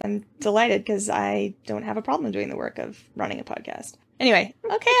 I'm delighted because I don't have a problem doing the work of running a podcast. Anyway, okay,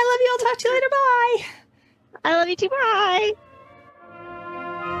 I love you. I'll talk to you later. Bye. I love you too. Bye.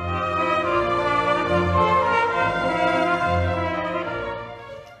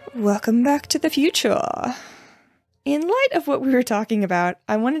 Welcome back to the future. In light of what we were talking about,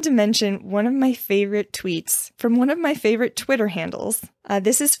 I wanted to mention one of my favorite tweets from one of my favorite Twitter handles.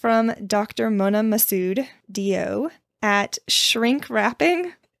 This is from Dr. Mona Masood, D.O., at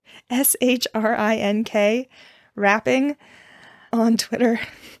shrinkwrapping, S-H-R-I-N-K, wrapping on Twitter.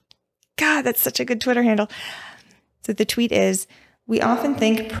 God, that's such a good Twitter handle. So the tweet is, "We often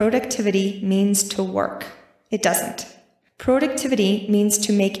think productivity means to work. It doesn't. Productivity means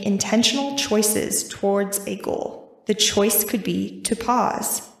to make intentional choices towards a goal. The choice could be to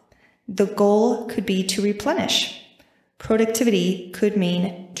pause. The goal could be to replenish. Productivity could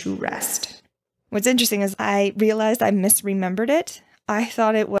mean to rest." What's interesting is I realized I misremembered it. I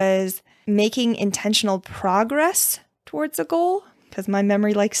thought it was making intentional progress towards a goal, because my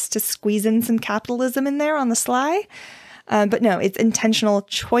memory likes to squeeze in some capitalism in there on the sly. But no, it's intentional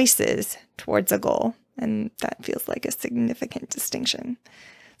choices towards a goal. And that feels like a significant distinction.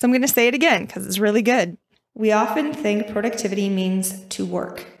 So I'm going to say it again because it's really good. We often think productivity means to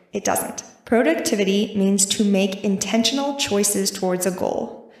work. It doesn't. Productivity means to make intentional choices towards a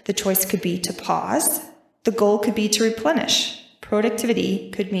goal. The choice could be to pause. The goal could be to replenish.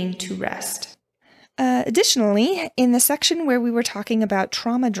 Productivity could mean to rest. Additionally, in the section where we were talking about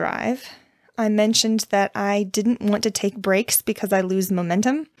trauma drive, I mentioned that I didn't want to take breaks because I lose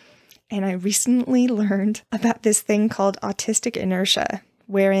momentum. And I recently learned about this thing called autistic inertia,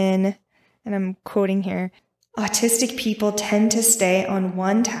 wherein, and I'm quoting here, autistic people tend to stay on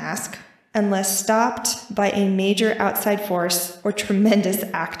one task unless stopped by a major outside force or tremendous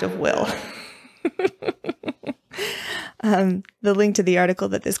act of will. The link to the article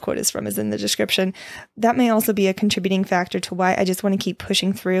that this quote is from is in the description. That may also be a contributing factor to why I just want to keep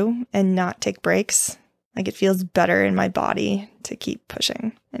pushing through and not take breaks. Like, it feels better in my body to keep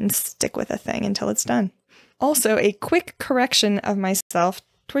pushing and stick with a thing until it's done. Also, a quick correction of myself.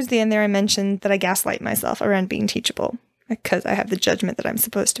 Towards the end there, I mentioned that I gaslight myself around being teachable because I have the judgment that I'm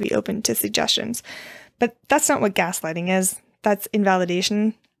supposed to be open to suggestions. But that's not what gaslighting is. That's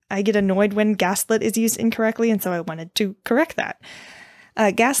invalidation. I get annoyed when gaslit is used incorrectly, and so I wanted to correct that.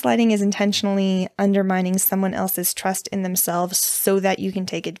 Gaslighting is intentionally undermining someone else's trust in themselves so that you can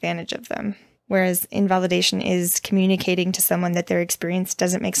take advantage of them. Whereas invalidation is communicating to someone that their experience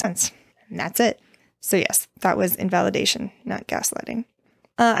doesn't make sense. And that's it. So yes, that was invalidation, not gaslighting.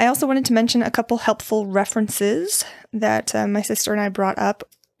 I also wanted to mention a couple helpful references that my sister and I brought up.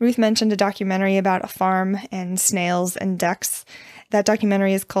 Ruth mentioned a documentary about a farm and snails and ducks. That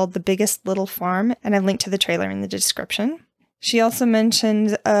documentary is called The Biggest Little Farm, and I've linked to the trailer in the description. She also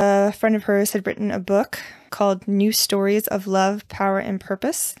mentioned a friend of hers had written a book called New Stories of Love, Power, and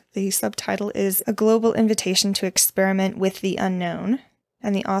Purpose. The subtitle is A Global Invitation to Experiment with the Unknown,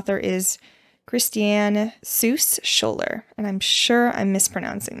 and the author is Christiane Seuss Scholler, and I'm sure I'm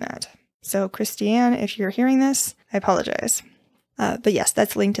mispronouncing that. So Christiane, if you're hearing this, I apologize. But yes,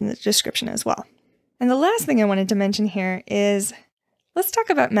 that's linked in the description as well. And the last thing I wanted to mention here is, let's talk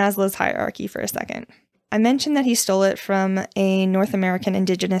about Maslow's hierarchy for a second. I mentioned that he stole it from a North American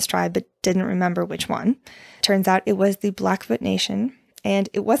indigenous tribe, but didn't remember which one. Turns out it was the Blackfoot Nation, and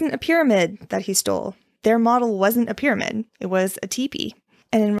it wasn't a pyramid that he stole. Their model wasn't a pyramid, it was a teepee.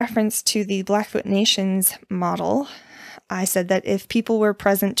 And in reference to the Blackfoot Nation's model, I said that if people were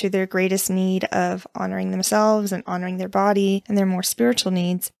present to their greatest need of honoring themselves and honoring their body and their more spiritual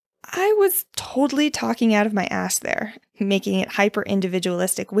needs, I was totally talking out of my ass there, making it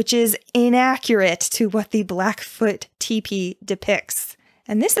hyper-individualistic, which is inaccurate to what the Blackfoot teepee depicts.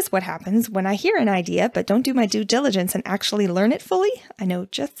 And this is what happens when I hear an idea but don't do my due diligence and actually learn it fully. I know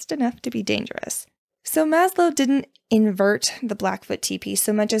just enough to be dangerous. So Maslow didn't invert the Blackfoot teepee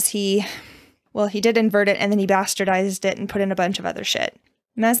so much as he did invert it and then he bastardized it and put in a bunch of other shit.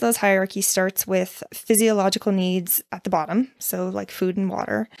 Maslow's hierarchy starts with physiological needs at the bottom, so like food and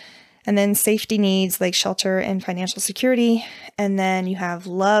water, and then safety needs like shelter and financial security, and then you have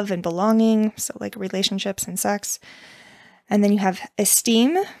love and belonging, so like relationships and sex, and then you have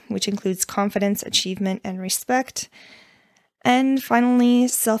esteem, which includes confidence, achievement, and respect, and finally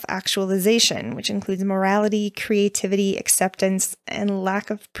self-actualization, which includes morality, creativity, acceptance, and lack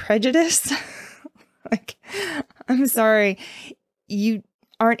of prejudice. Like, I'm sorry, you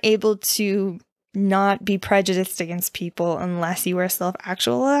aren't able to not be prejudiced against people unless you are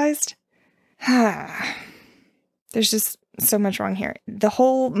self-actualized. There's just so much wrong here. The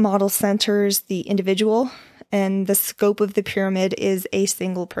whole model centers the individual, and the scope of the pyramid is a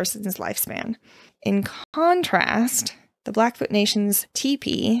single person's lifespan. In contrast, the Blackfoot Nation's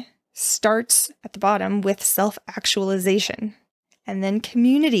teepee starts at the bottom with self-actualization, and then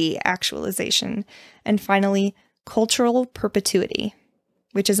community actualization, and finally cultural perpetuity,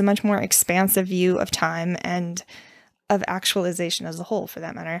 which is a much more expansive view of time and of actualization as a whole, for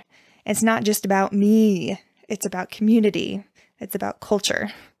that matter. It's not just about me, it's about community, it's about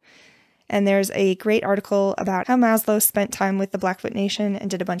culture. And there's a great article about how Maslow spent time with the Blackfoot Nation and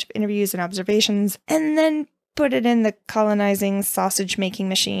did a bunch of interviews and observations, and then put it in the colonizing sausage-making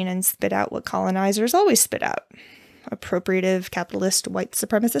machine and spit out what colonizers always spit out. Appropriative, capitalist, white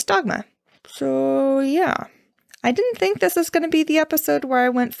supremacist dogma. So, yeah. I didn't think this was going to be the episode where I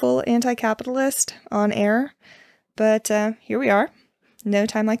went full anti-capitalist on air, but here we are. No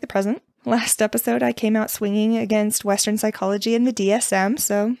time like the present. Last episode, I came out swinging against Western psychology and the DSM,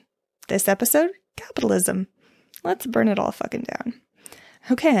 so this episode, capitalism. Let's burn it all fucking down.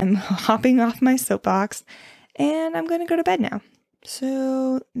 Okay, I'm hopping off my soapbox, and I'm going to go to bed now.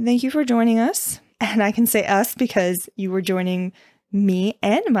 So, thank you for joining us. And I can say us because you were joining me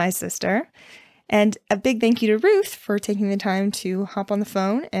and my sister. And a big thank you to Ruth for taking the time to hop on the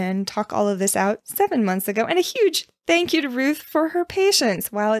phone and talk all of this out 7 months ago. And a huge thank you to Ruth for her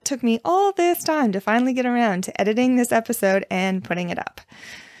patience while it took me all this time to finally get around to editing this episode and putting it up.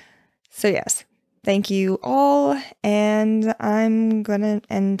 So yes, thank you all, and I'm going to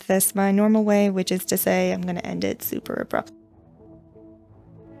end this my normal way, which is to say I'm going to end it super abrupt.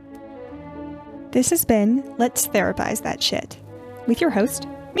 This has been Let's Therapize That Shit, with your host,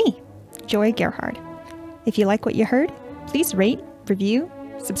 me, Joy Gerhard. If you like what you heard, please rate, review,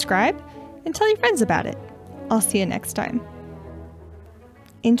 subscribe, and tell your friends about it. I'll see you next time.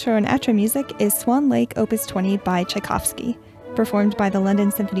 Intro and outro music is Swan Lake Opus 20 by Tchaikovsky, performed by the London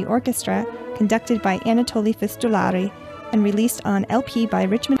Symphony Orchestra, conducted by Anatoly Fistulari, and released on LP by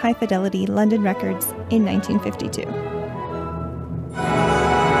Richmond High Fidelity London Records in 1952.